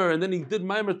maimer, and then he did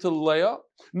maimer to Leah.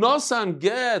 Nasan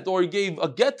get, or he gave a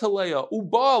get to Leah.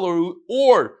 Ubal,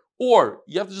 or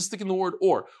you have to just stick in the word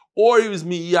or he was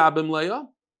miyabim Leah.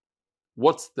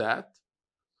 What's that?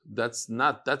 That's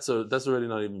already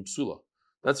not even psula.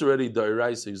 That's already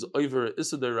da'iraisa. He's over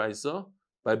issa da'iraisa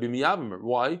by bimiyavim.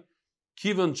 Why?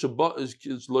 Kivan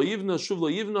shloyivna shuv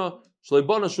loyivna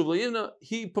shloibana shuv loyivna.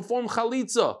 He performed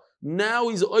chalitza. Now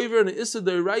he's over an issa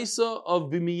da'iraisa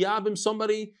of bimiyabim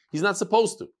somebody he's not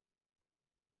supposed to.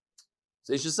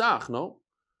 Say shesach, no?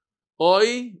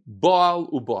 Oy baal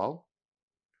ubal.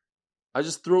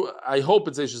 I hope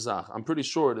it's Eishazach. I'm pretty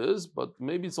sure it is, but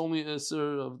maybe it's only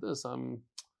Isser of this. For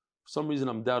some reason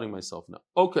I'm doubting myself now.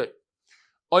 Okay.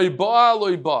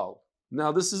 Oibal.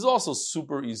 Now this is also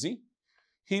super easy.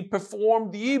 He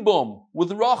performed the Yibum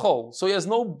with Rachel, so he has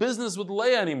no business with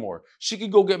Leah anymore. She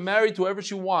could go get married to whoever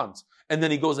she wants. And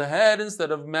then he goes ahead,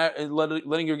 instead of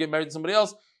letting her get married to somebody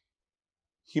else,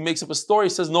 he makes up a story,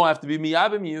 says, no, I have to be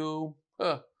miyabim you.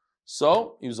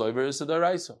 So he was over Isser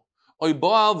Daraisa.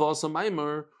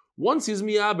 Once he's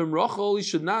miyabim Rachel, he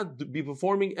should not be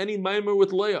performing any maimer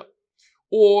with Leah.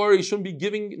 Or he shouldn't be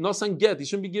giving nasan get. He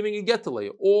shouldn't be giving a get to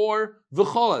Leah. Or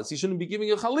v'chalatz. He shouldn't be giving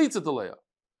a chalitza to Leah.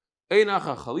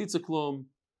 Einacha chalitza klum.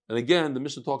 And again, the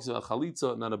Mishnah talks about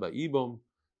chalitza, not about yibum.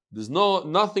 There's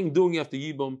nothing doing after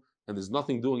yibum, and there's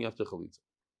nothing doing after chalitza.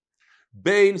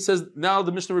 Bein says, now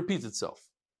the Mishnah repeats itself.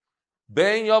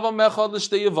 Bein yavam echad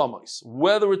l'shtei yavamais.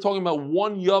 Whether we're talking about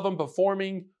one yavam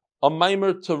performing a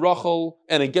maimer to Rachel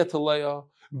and a get to Leah,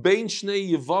 bein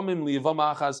shnei yivamim liyavam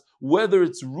achas, whether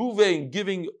it's Ruvain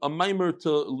giving a maimer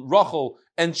to Rachel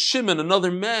and Shimon,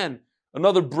 another man,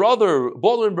 another brother,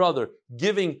 Bolin brother,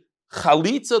 giving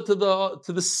chalitza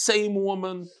to the same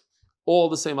woman, all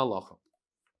the same halacha.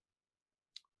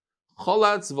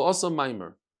 Chalatz v'asa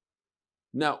maimer.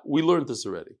 Now we learned this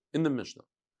already in the Mishnah.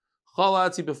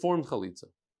 Chalatz, he performed chalitza.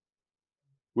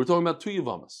 We're talking about two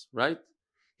yivamas, right?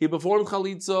 He performed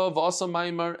chalitza, v'asa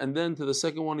maimer, and then to the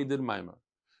second one he did maimer.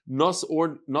 Nos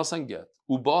and get.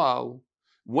 Ubal,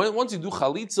 once you do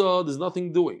chalitza, there's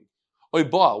nothing doing.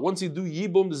 Oibal, once you do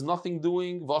yibum, there's nothing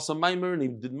doing. V'asa maimer, and he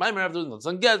did maimer after, nos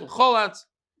and get. Chalatz,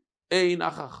 ein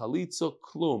acha chalitza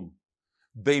klum.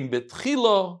 Bein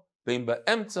betchila, bein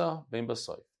be'emtza, bein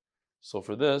b'soy. So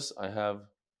for this, I have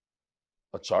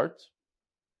a chart.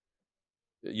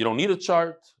 You don't need a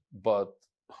chart, but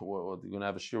you're going to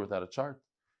have a shir without a chart.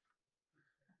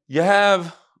 You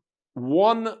have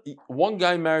one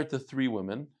guy married to three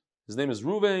women. His name is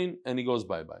Ruvain, and he goes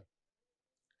bye-bye.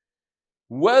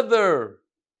 Whether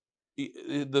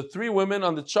the three women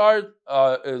on the chart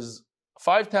is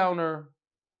 5-towner,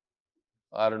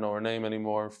 I don't know her name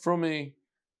anymore, Frumi,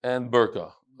 and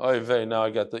Burka. Now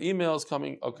I got the emails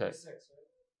coming. Okay.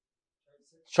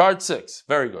 Chart 6.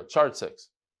 Very good. Chart 6.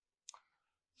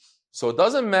 So it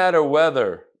doesn't matter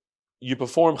whether you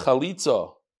perform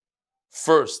chalitza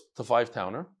first to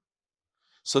 5-towner.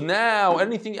 So now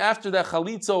anything after that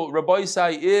chalitza, Rabbi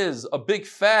Isai, is a big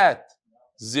fat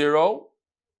 0.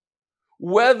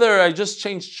 Whether I just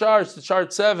changed charts to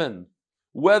chart 7,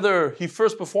 whether he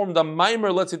first performed a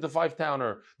mimer, let's say the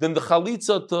 5-towner, then the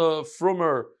chalitza to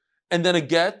frumer, and then a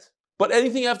get, but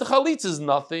anything after chalitza is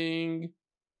nothing.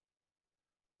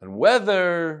 And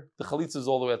whether the chalitza is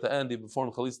all the way at the end, he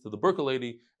performed chalitza to the burqa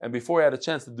lady, and before he had a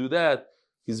chance to do that,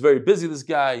 he's very busy, this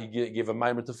guy, he gave a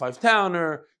mimer to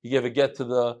 5-towner, he gave a get to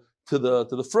the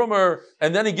frumer,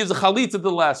 and then he gives a chalitza to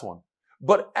the last one.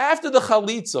 But after the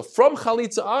chalitza, from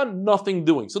chalitza on, nothing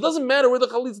doing. So it doesn't matter where the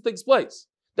chalitza takes place.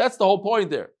 That's the whole point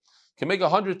there. You can make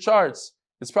 100 charts.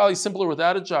 It's probably simpler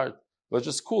without a chart, but it's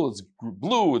just cool. It's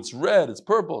blue, it's red, it's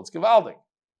purple, it's gewaldig.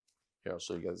 Here, I'll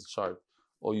show you guys a chart.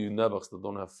 All you nebuchs that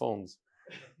don't have phones.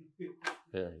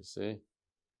 Here, you see?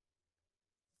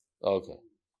 Okay.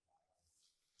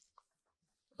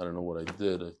 I don't know what I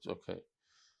did. Okay.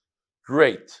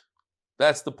 Great.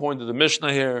 That's the point of the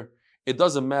Mishnah here. It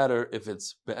doesn't matter if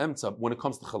it's be'emtza when it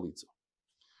comes to chalitza.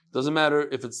 It doesn't matter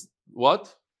if it's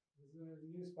what? There's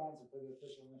a new sponsor for the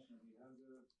official Mishnah. Do you have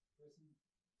the person?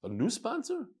 A new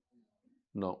sponsor?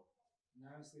 No. And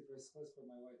honestly, for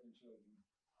my wife and children.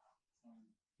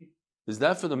 Is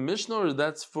that for the Mishnah or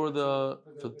that's for the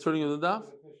turning of the daf?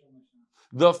 For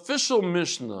the official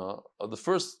Mishnah. The official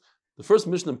Mishnah, the first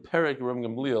Mishnah in Perek Reb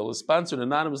Gamliel is sponsored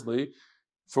anonymously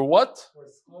for what? For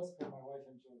schos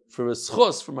for For a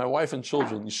schos for my wife and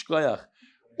children. my wife and children. Yishkoyach.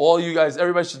 All you guys,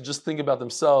 everybody should just think about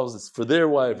themselves. It's for their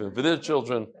wife and for their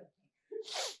children.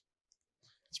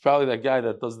 It's probably that guy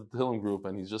that does the Tehillim group,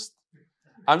 and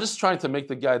I'm just trying to make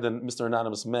the guy, Mr.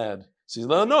 Anonymous, mad. So he's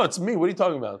like, no, it's me. What are you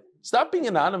talking about? Stop being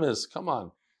anonymous. Come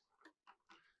on.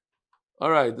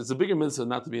 All right, it's a bigger mitzvah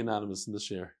not to be anonymous in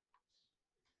this year.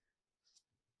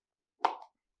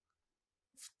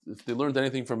 If they learned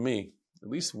anything from me, at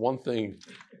least one thing.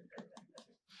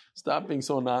 Stop being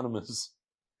so anonymous.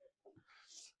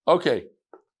 Okay.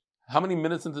 How many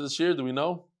minutes into this year do we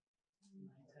know?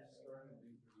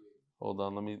 Hold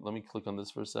on, let me click on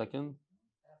this for a second.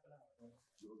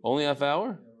 Only half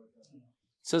hour? It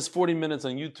says 40 minutes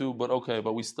on YouTube, but okay,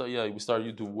 but we started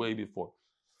YouTube way before.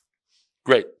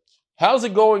 Great. How's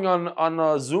it going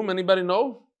on Zoom? Anybody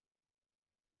know?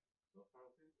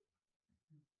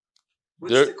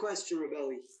 What's the question,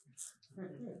 Rebelli?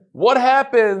 What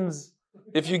happens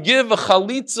if you give a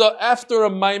chalitza after a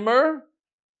mimer,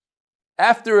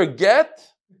 after a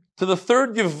get, to the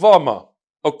third yevama,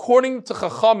 according to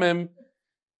Chachamim,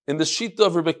 in the Shita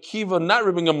of Rebbe Kiva, not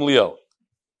Rebbe Gamliel?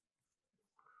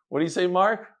 What do you say,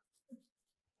 Mark?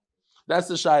 That's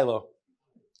the Shiloh.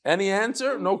 Any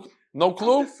answer? No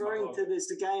clue? I'm referring to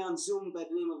the guy on Zoom by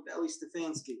the name of Eli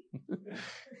Stefanski.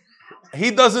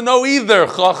 He doesn't know either,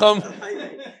 Chacham.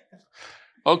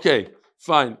 Okay,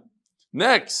 fine.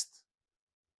 Next.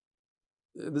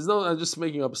 I'm just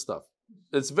making up stuff.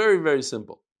 It's very, very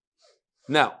simple.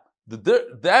 Now,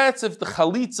 that's if the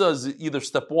chalitza is either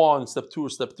step 1, step 2, or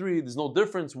step 3. There's no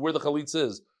difference where the chalitza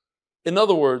is. In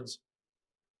other words,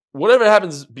 whatever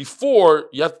happens before,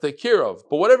 you have to take care of.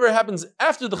 But whatever happens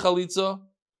after the chalitza,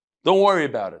 don't worry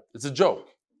about it. It's a joke.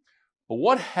 But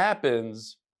what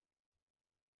happens...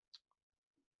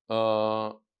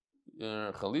 chalitza.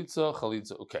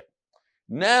 Okay.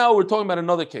 Now we're talking about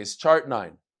another case, chart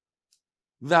 9.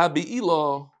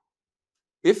 V'habi'ila,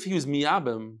 if he was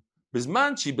miyabim,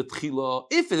 bizmanchi betchila,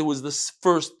 if it was the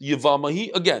first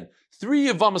yevama, again, 3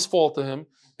 yevamas fall to him,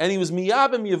 and he was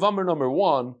miyabim yevama number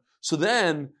 1, so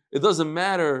then it doesn't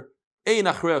matter, ein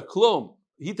achrei klum,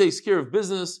 he takes care of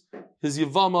business, his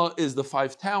yevama is the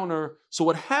 5-towner, so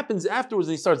what happens afterwards,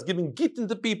 and he starts giving gittin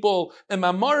to people, and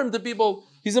mamarim to people,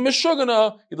 he's a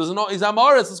meshugana, he doesn't know, he's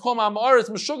amaretz, let's call him amaretz,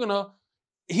 meshugana,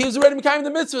 he was already mekayim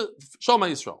the mitzvah, Shalom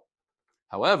Yisrael.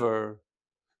 However,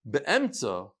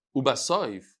 be'emtza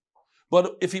u'basayif,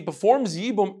 but if he performs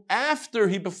yibum after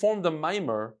he performed the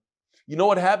mimer, you know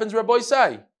what happens, Rabbi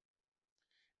Isai?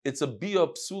 It's a bia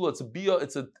psula,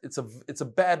 it's a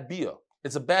bad bia.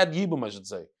 It's a bad yibum, I should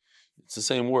say. It's the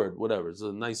same word, whatever, it's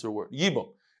a nicer word.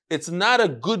 Yibum. It's not a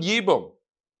good yibum.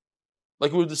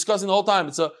 Like we were discussing the whole time,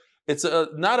 it's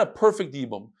not a perfect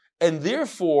yibum. And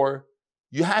therefore,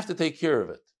 you have to take care of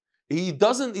it. He's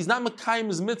not mekayim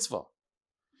his mitzvah.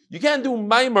 You can't do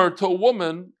mimer to a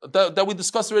woman that we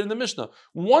discussed already in the Mishnah.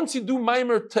 Once you do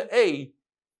mimer to A,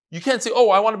 you can't say,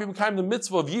 I want to be mekayim the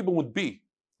mitzvah of yibum with B.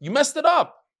 You messed it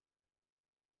up.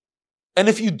 And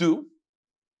if you do,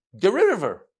 get rid of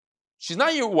her. She's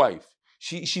not your wife.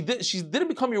 She didn't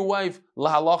become your wife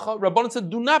lahalacha. Rabbanan said,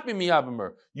 do not be miyabim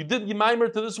her. You did mimer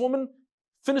to this woman,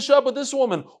 finish up with this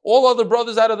woman. All other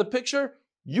brothers out of the picture,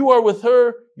 You are with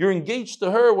her, you're engaged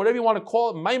to her, whatever you want to call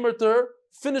it, maimer to her,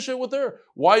 finish it with her.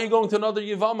 Why are you going to another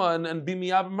Yivama and be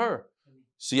miyabim her?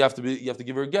 So you have to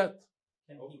give her a get.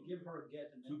 Can he give her a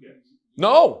get and then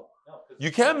No. No, 'cause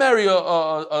You can't marry a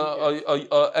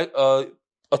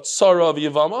tsara of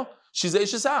Yivama. She's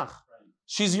Eishesach.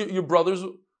 She's your brother's.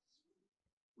 Wouldn't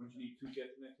you need two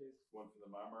gets in that case? One for the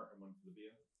mamar and one for the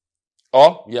bia?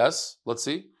 Oh, yes. Let's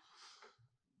see.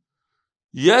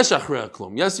 Yes, achrei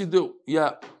klum. Yes, you do.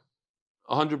 Yeah,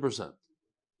 100%.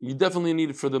 You definitely need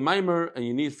it for the maimer and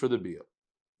you need it for the bia.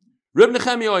 Reb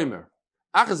Nechemi Oimer.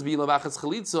 Achas bila v'achas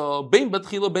chalitza bein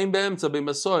batchila bein be'emtza bein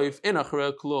basoif in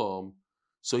achrei klum.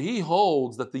 So he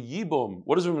holds that the yibum.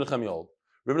 What does Reb Nechemi hold?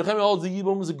 Reb Nechemi holds the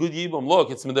yibum is a good yibum. Look,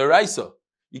 it's midaraisa.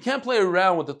 You can't play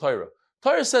around with the Torah.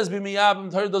 Torah says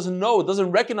b'miyabim. Torah doesn't know. It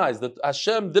doesn't recognize that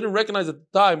Hashem didn't recognize at the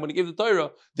time when He gave the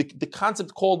Torah the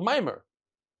concept called maimer.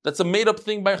 That's a made up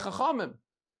thing by Chachamim.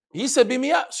 He said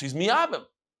b'miyabim. So he's miyabim.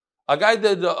 A guy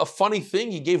did a funny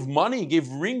thing. He gave money. He gave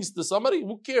rings to somebody.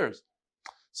 Who cares?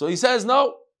 So he says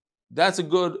no. It's a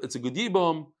good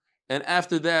yibum. And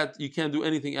after that, you can't do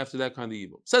anything after that kind of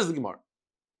yibum. Says the Gemara.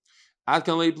 Ad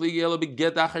kan lei pligi ela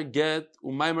beget acher get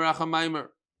umaimer acher maimer.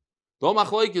 The whole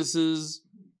machlokes is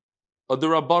a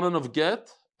derabanan of get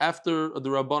after a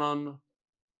derabanan.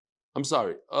 I'm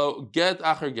sorry, get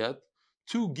acher get,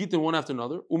 two gitin one after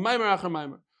another. Umaimer acher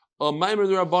maimer. A maimer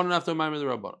derabanan after maimer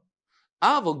derabanan.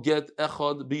 Aval get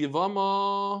echad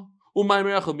biyivama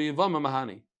umaimer echad biyivama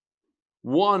mahani.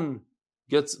 One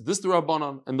gets this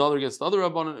derabanan and the other gets the other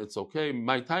rabbanan. It's okay.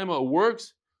 My timer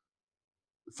works.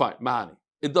 Fine, mahani.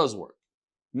 It does work.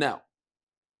 Now,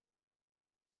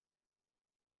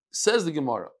 says the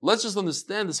Gemara, let's just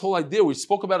understand this whole idea. We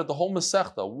spoke about it the whole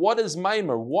Masechta. What is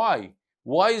Maimer? Why?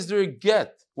 Why is there a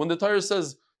get? When the Torah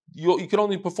says you can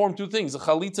only perform two things, a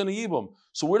chalitza and a yibum.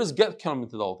 So where does get come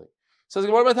into the whole thing? Says the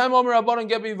Gemara,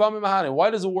 why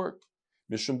does it work?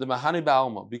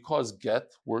 Because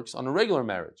get works on a regular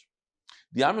marriage.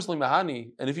 The Amrisli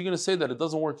Mahani, and if you're going to say that it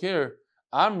doesn't work here,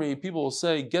 Amri, people will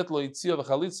say, get lo yitzia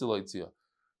v'chalitza lo yitzia.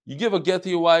 You give a get to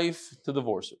your wife to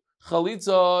divorce her.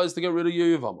 Chalitza is to get rid of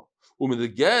your yivama. The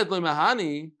get lo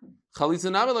mahani,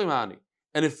 chalitza nami lo mahani.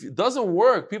 And if it doesn't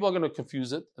work, people are going to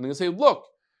confuse it, and they're going to say, look,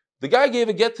 the guy gave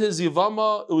a get to his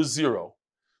yivama, it was 0.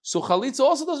 So chalitza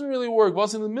also doesn't really work.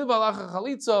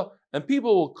 And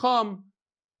people will come,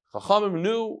 Chachamim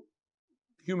knew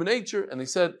human nature, and they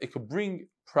said it could bring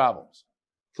problems.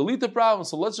 Kalita problems.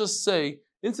 So let's just say,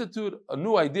 institute a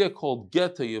new idea called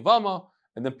get to yivama,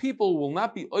 and then people will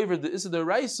not be over the Issa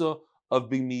Deraisa of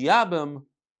being miyabim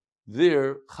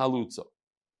their chalutza.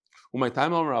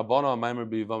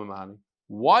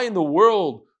 Why in the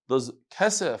world does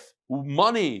kesef,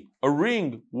 money, a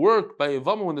ring, work by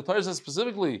yivama when the Torah says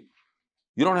specifically,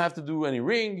 you don't have to do any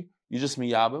ring, you just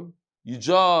miyabim, you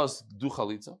just do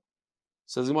chalitza?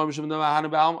 Says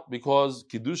because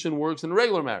kiddushin works in a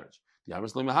regular marriage.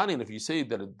 And if you say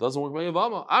that it doesn't work by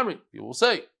yivama, Amri, you will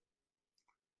say.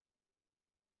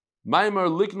 Maimer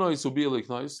liknois will be a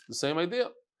liknois, the same idea.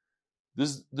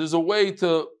 There's a way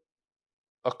to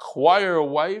acquire a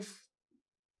wife.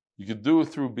 You could do it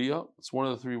through bia. It's one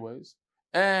of the 3 ways.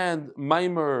 And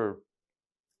Maimer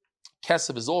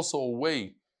kesef is also a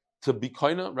way to be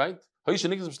kaina, right?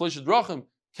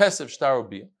 Kesef shtar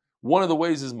bia. One of the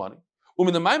ways is money.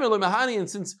 And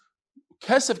since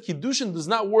kesef kiddushin does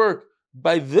not work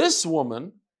by this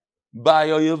woman, by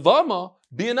a yavama,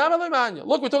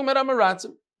 look, we're talking about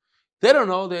amaratzim. They don't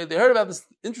know. They heard about this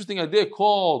interesting idea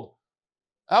called,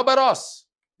 how about us?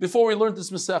 Before we learned this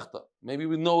Masechta. Maybe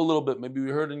we know a little bit. Maybe we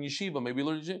heard in yeshiva. Maybe we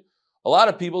learned in yeshiva. A lot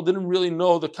of people didn't really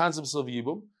know the concepts of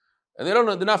yibum. And they don't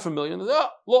know, they're not familiar. And they say,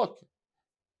 look,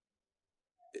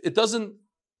 it doesn't,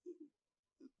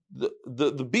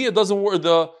 the bia doesn't work,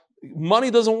 the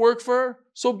money doesn't work for her,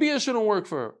 so bia shouldn't work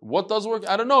for her. What does work?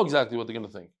 I don't know exactly what they're going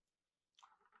to think.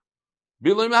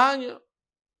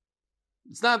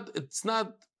 It's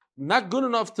not good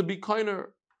enough to be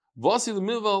kinder. Vasi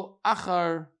l'mival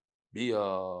achar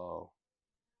bia.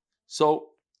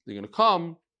 So they're going to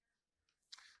come.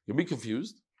 You'll be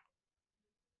confused,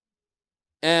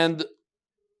 and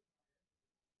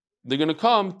they're going to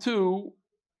come to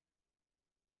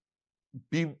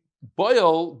be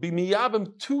boil be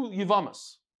miyabim 2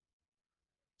 yivamas.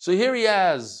 So here he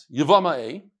has yivama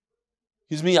A.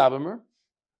 He's miyabim her.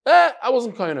 I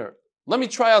wasn't kinder. Let me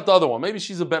try out the other one. Maybe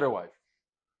she's a better wife.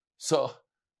 So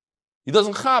he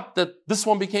doesn't chap that this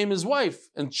one became his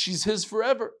wife and she's his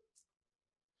forever.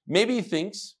 Maybe he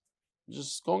thinks,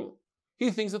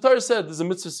 the Torah said there's a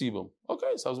mitzvah sibum.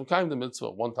 Okay, so I was mekayim the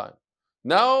mitzvah one time.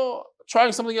 Now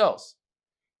trying something else.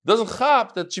 Doesn't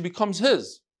chap that she becomes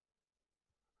his.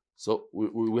 So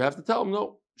we have to tell him,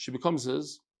 no, she becomes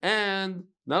his. And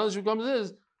not only she becomes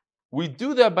his, we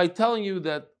do that by telling you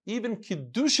that even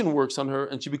Kiddushin works on her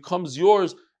and she becomes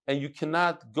yours, and you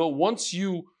cannot go, once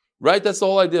you, right, that's the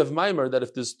whole idea of Maimer, that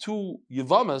if there's two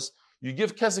Yevamas, you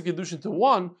give Kesek Kiddushin to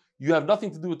one, you have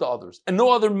nothing to do with the others. And no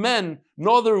other men,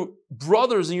 no other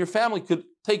brothers in your family could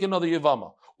take another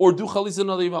Yevama or do Chalitza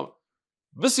another Yevama.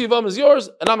 This Yevama is yours,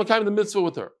 and I'm a kind of the mitzvah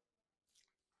with her.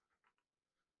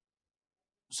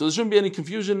 So there shouldn't be any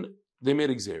confusion. They made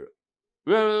a Gzeira.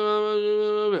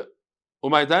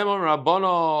 Umay daimon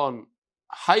rabbanon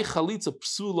hay chalitza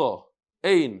psula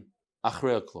ein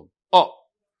achrei klum. Oh,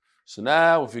 so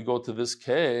now if we go to this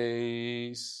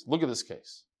case, look at this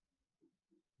case.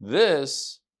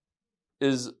 This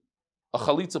is a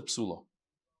chalitza psula.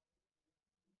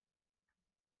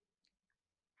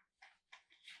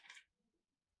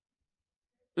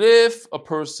 If a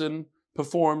person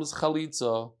performs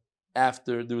chalitza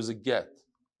after there was a get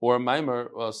or a maimer,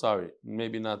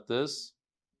 maybe not this.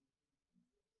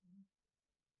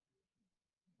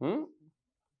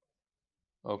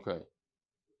 Okay.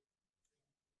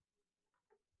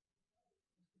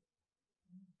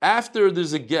 After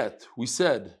there's a get, we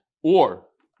said, or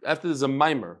after there's a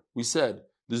maimer, we said,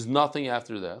 there's nothing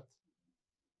after that.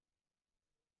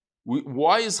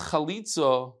 Why is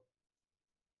chalitza,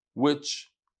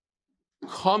 which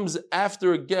comes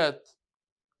after a get,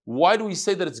 why do we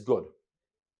say that it's good?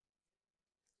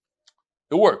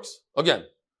 It works. Again,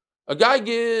 a guy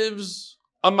gives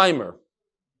a maimer.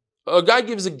 A guy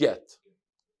gives a get.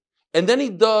 And then he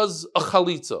does a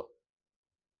chalitza.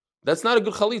 That's not a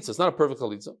good chalitza. It's not a perfect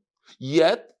chalitza.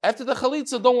 Yet, after the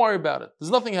chalitza, don't worry about it. There's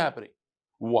nothing happening.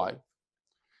 Why?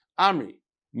 Amri,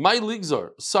 my legs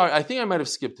are... Sorry, I think I might have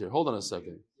skipped here. Hold on a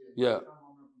second. Yeah.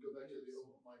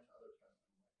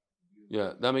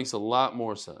 Yeah, that makes a lot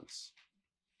more sense.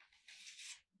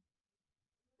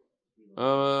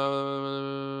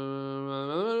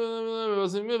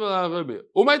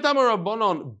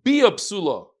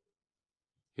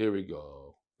 Here we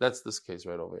go. That's this case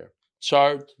right over here.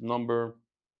 Chart number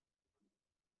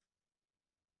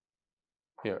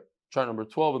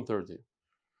 12 and 13.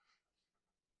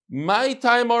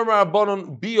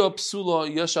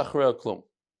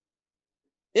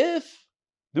 If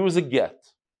there was a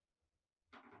get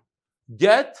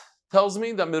tells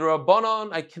me that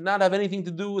midrabanan I cannot have anything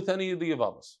to do with any of the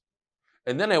Yavamas.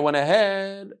 And then I went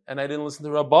ahead and I didn't listen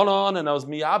to Rabbanan and I was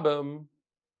miyabim.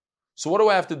 So what do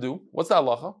I have to do? What's the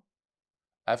halacha?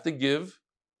 I have to give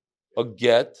a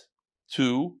get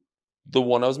to the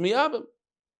one I was miyabim.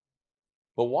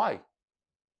 But why?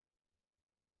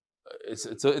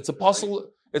 It's a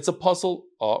puzzle. It's a puzzle.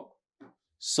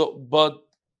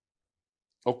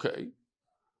 Okay.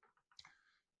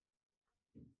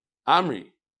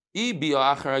 Amri. If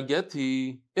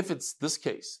it's this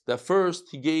case, that first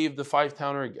he gave the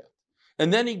 5-towner a get,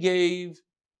 and then he did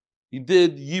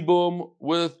yibum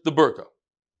with the burqa.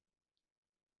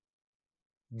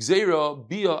 Gzeira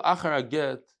bia achar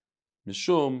get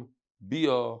mishum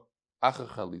bia achar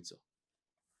chalitza.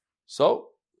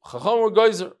 So chacham or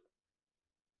geyser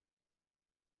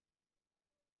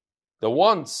that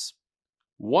once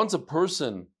a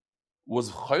person was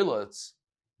chaylatz,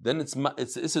 then it's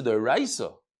a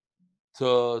deraisa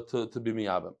to be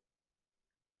miyabim.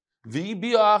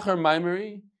 V'ibia achar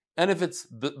maimeri, and if it's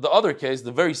the other case,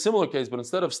 the very similar case, but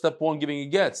instead of step 1 giving a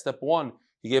get, step 1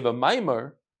 he gave a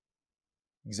maimer.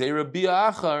 Gzeira bia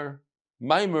achar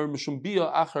maimer mishum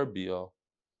bia achar bia.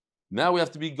 Now we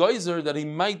have to be geyser that he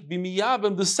might be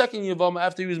miyabim the second yavam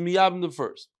after he was miyabim the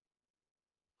first.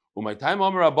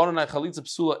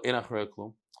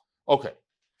 Okay,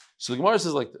 so the Gemara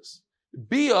says like this: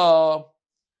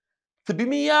 to be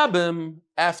miyabim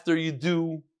after you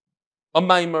do a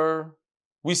maimer,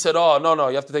 we said, oh, no,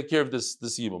 you have to take care of this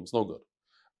yibum. It's no good.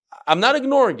 I'm not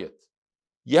ignoring it.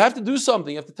 You have to do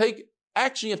something. You have to take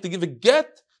action. You have to give a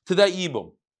get to that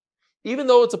yibum, even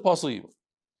though it's a pasul yibum.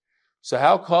 So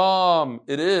how come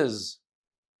it is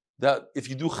that if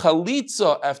you do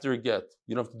chalitza after a get,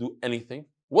 you don't have to do anything?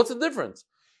 What's the difference?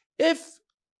 If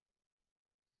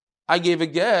I gave a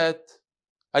get,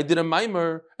 I did a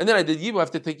maimer, and then I did yibum, I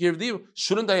have to take care of the yibum.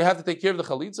 Shouldn't I have to take care of the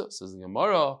chalitza? Says the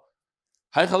Gemara.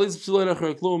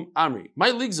 Amri.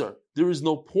 My ligzar, there is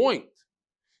no point.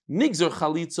 Nigzar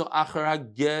chalitza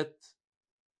achar get.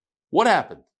 What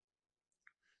happened?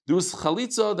 There was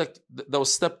chalitza that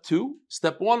was step 2.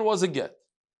 Step 1 was a get.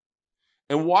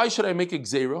 And why should I make a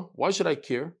gzeira? Why should I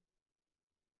care?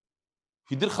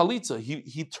 He did chalitza.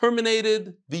 He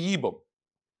terminated the yibum.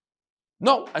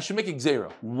 No, I should make a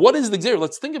gzeira. What is the gzeira?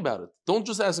 Let's think about it. Don't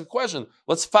just ask a question.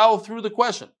 Let's follow through the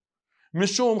question.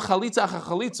 Mishum chalitza acha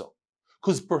chalitza.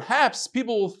 Because perhaps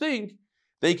people will think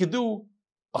they could do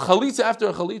a chalitza after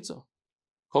a chalitza.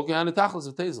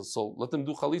 So let them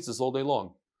do chalitzas all day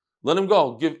long. Let them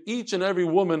go. Give each and every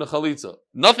woman a chalitza.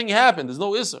 Nothing happened. There's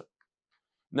no isser.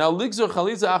 Now, ligzor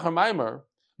chalitza achar maimer,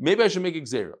 maybe I should make a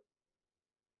gzera.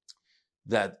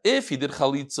 That if he did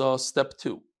chalitza, step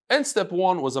 2, and step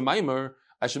 1 was a maimer,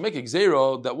 I should make a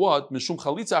gzera that what? Mishum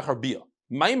chalitza achar bia.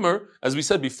 Maimer, as we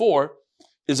said before,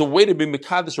 is a way to be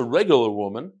mekadesh a regular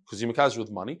woman, because you're mekadesh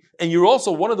with money, and you're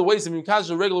also, one of the ways to be mekadesh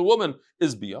a regular woman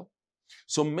is bia.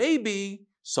 So maybe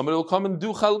somebody will come and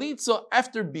do chalitza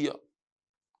after bia.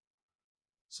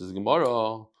 Says the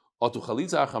Gemara, Otu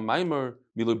chalitza achar maimer,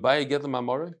 milubaya get them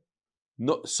amare?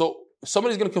 No, so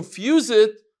somebody's going to confuse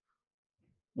it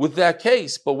with that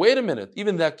case. But wait a minute,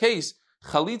 even that case,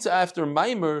 chalitza after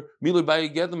maimer,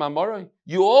 milubaya get them amare?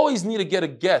 You always need to get a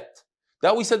get.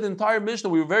 That we said the entire Mishnah,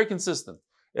 we were very consistent.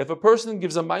 If a person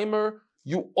gives a maimer,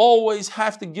 you always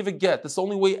have to give a get. That's the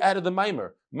only way out of the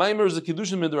maimer. Maimer is a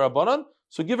kiddushin midrabanan,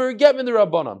 so give her a get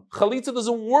midrabanan. Chalitza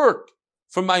doesn't work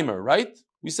for maimer, right?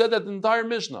 We said that the entire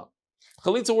Mishnah.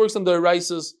 Chalitza works on the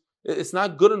eraises. It's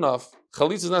not good enough.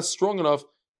 Chalitza is not strong enough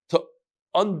to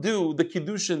undo the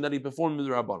kiddushin that he performed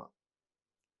midrabanan.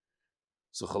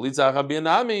 So chalitza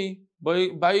achabianami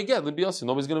by a get.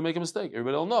 Nobody's going to make a mistake.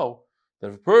 Everybody will know that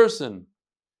if a person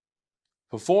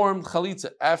performed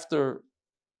chalitza after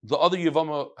the other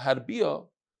Yavama had bia,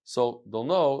 so they'll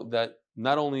know that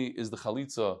not only is the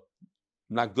chalitza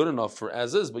not good enough for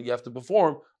as is, but you have to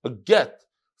perform a get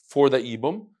for the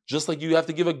ibum, just like you have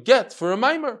to give a get for a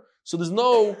maimer. So there's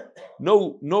no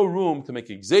room to make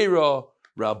a gzeira.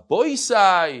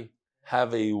 Rabboisai,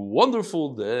 have a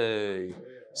wonderful day.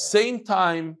 Same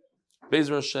time,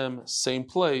 Be'ezer Hashem, same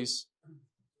place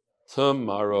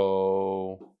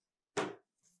tomorrow.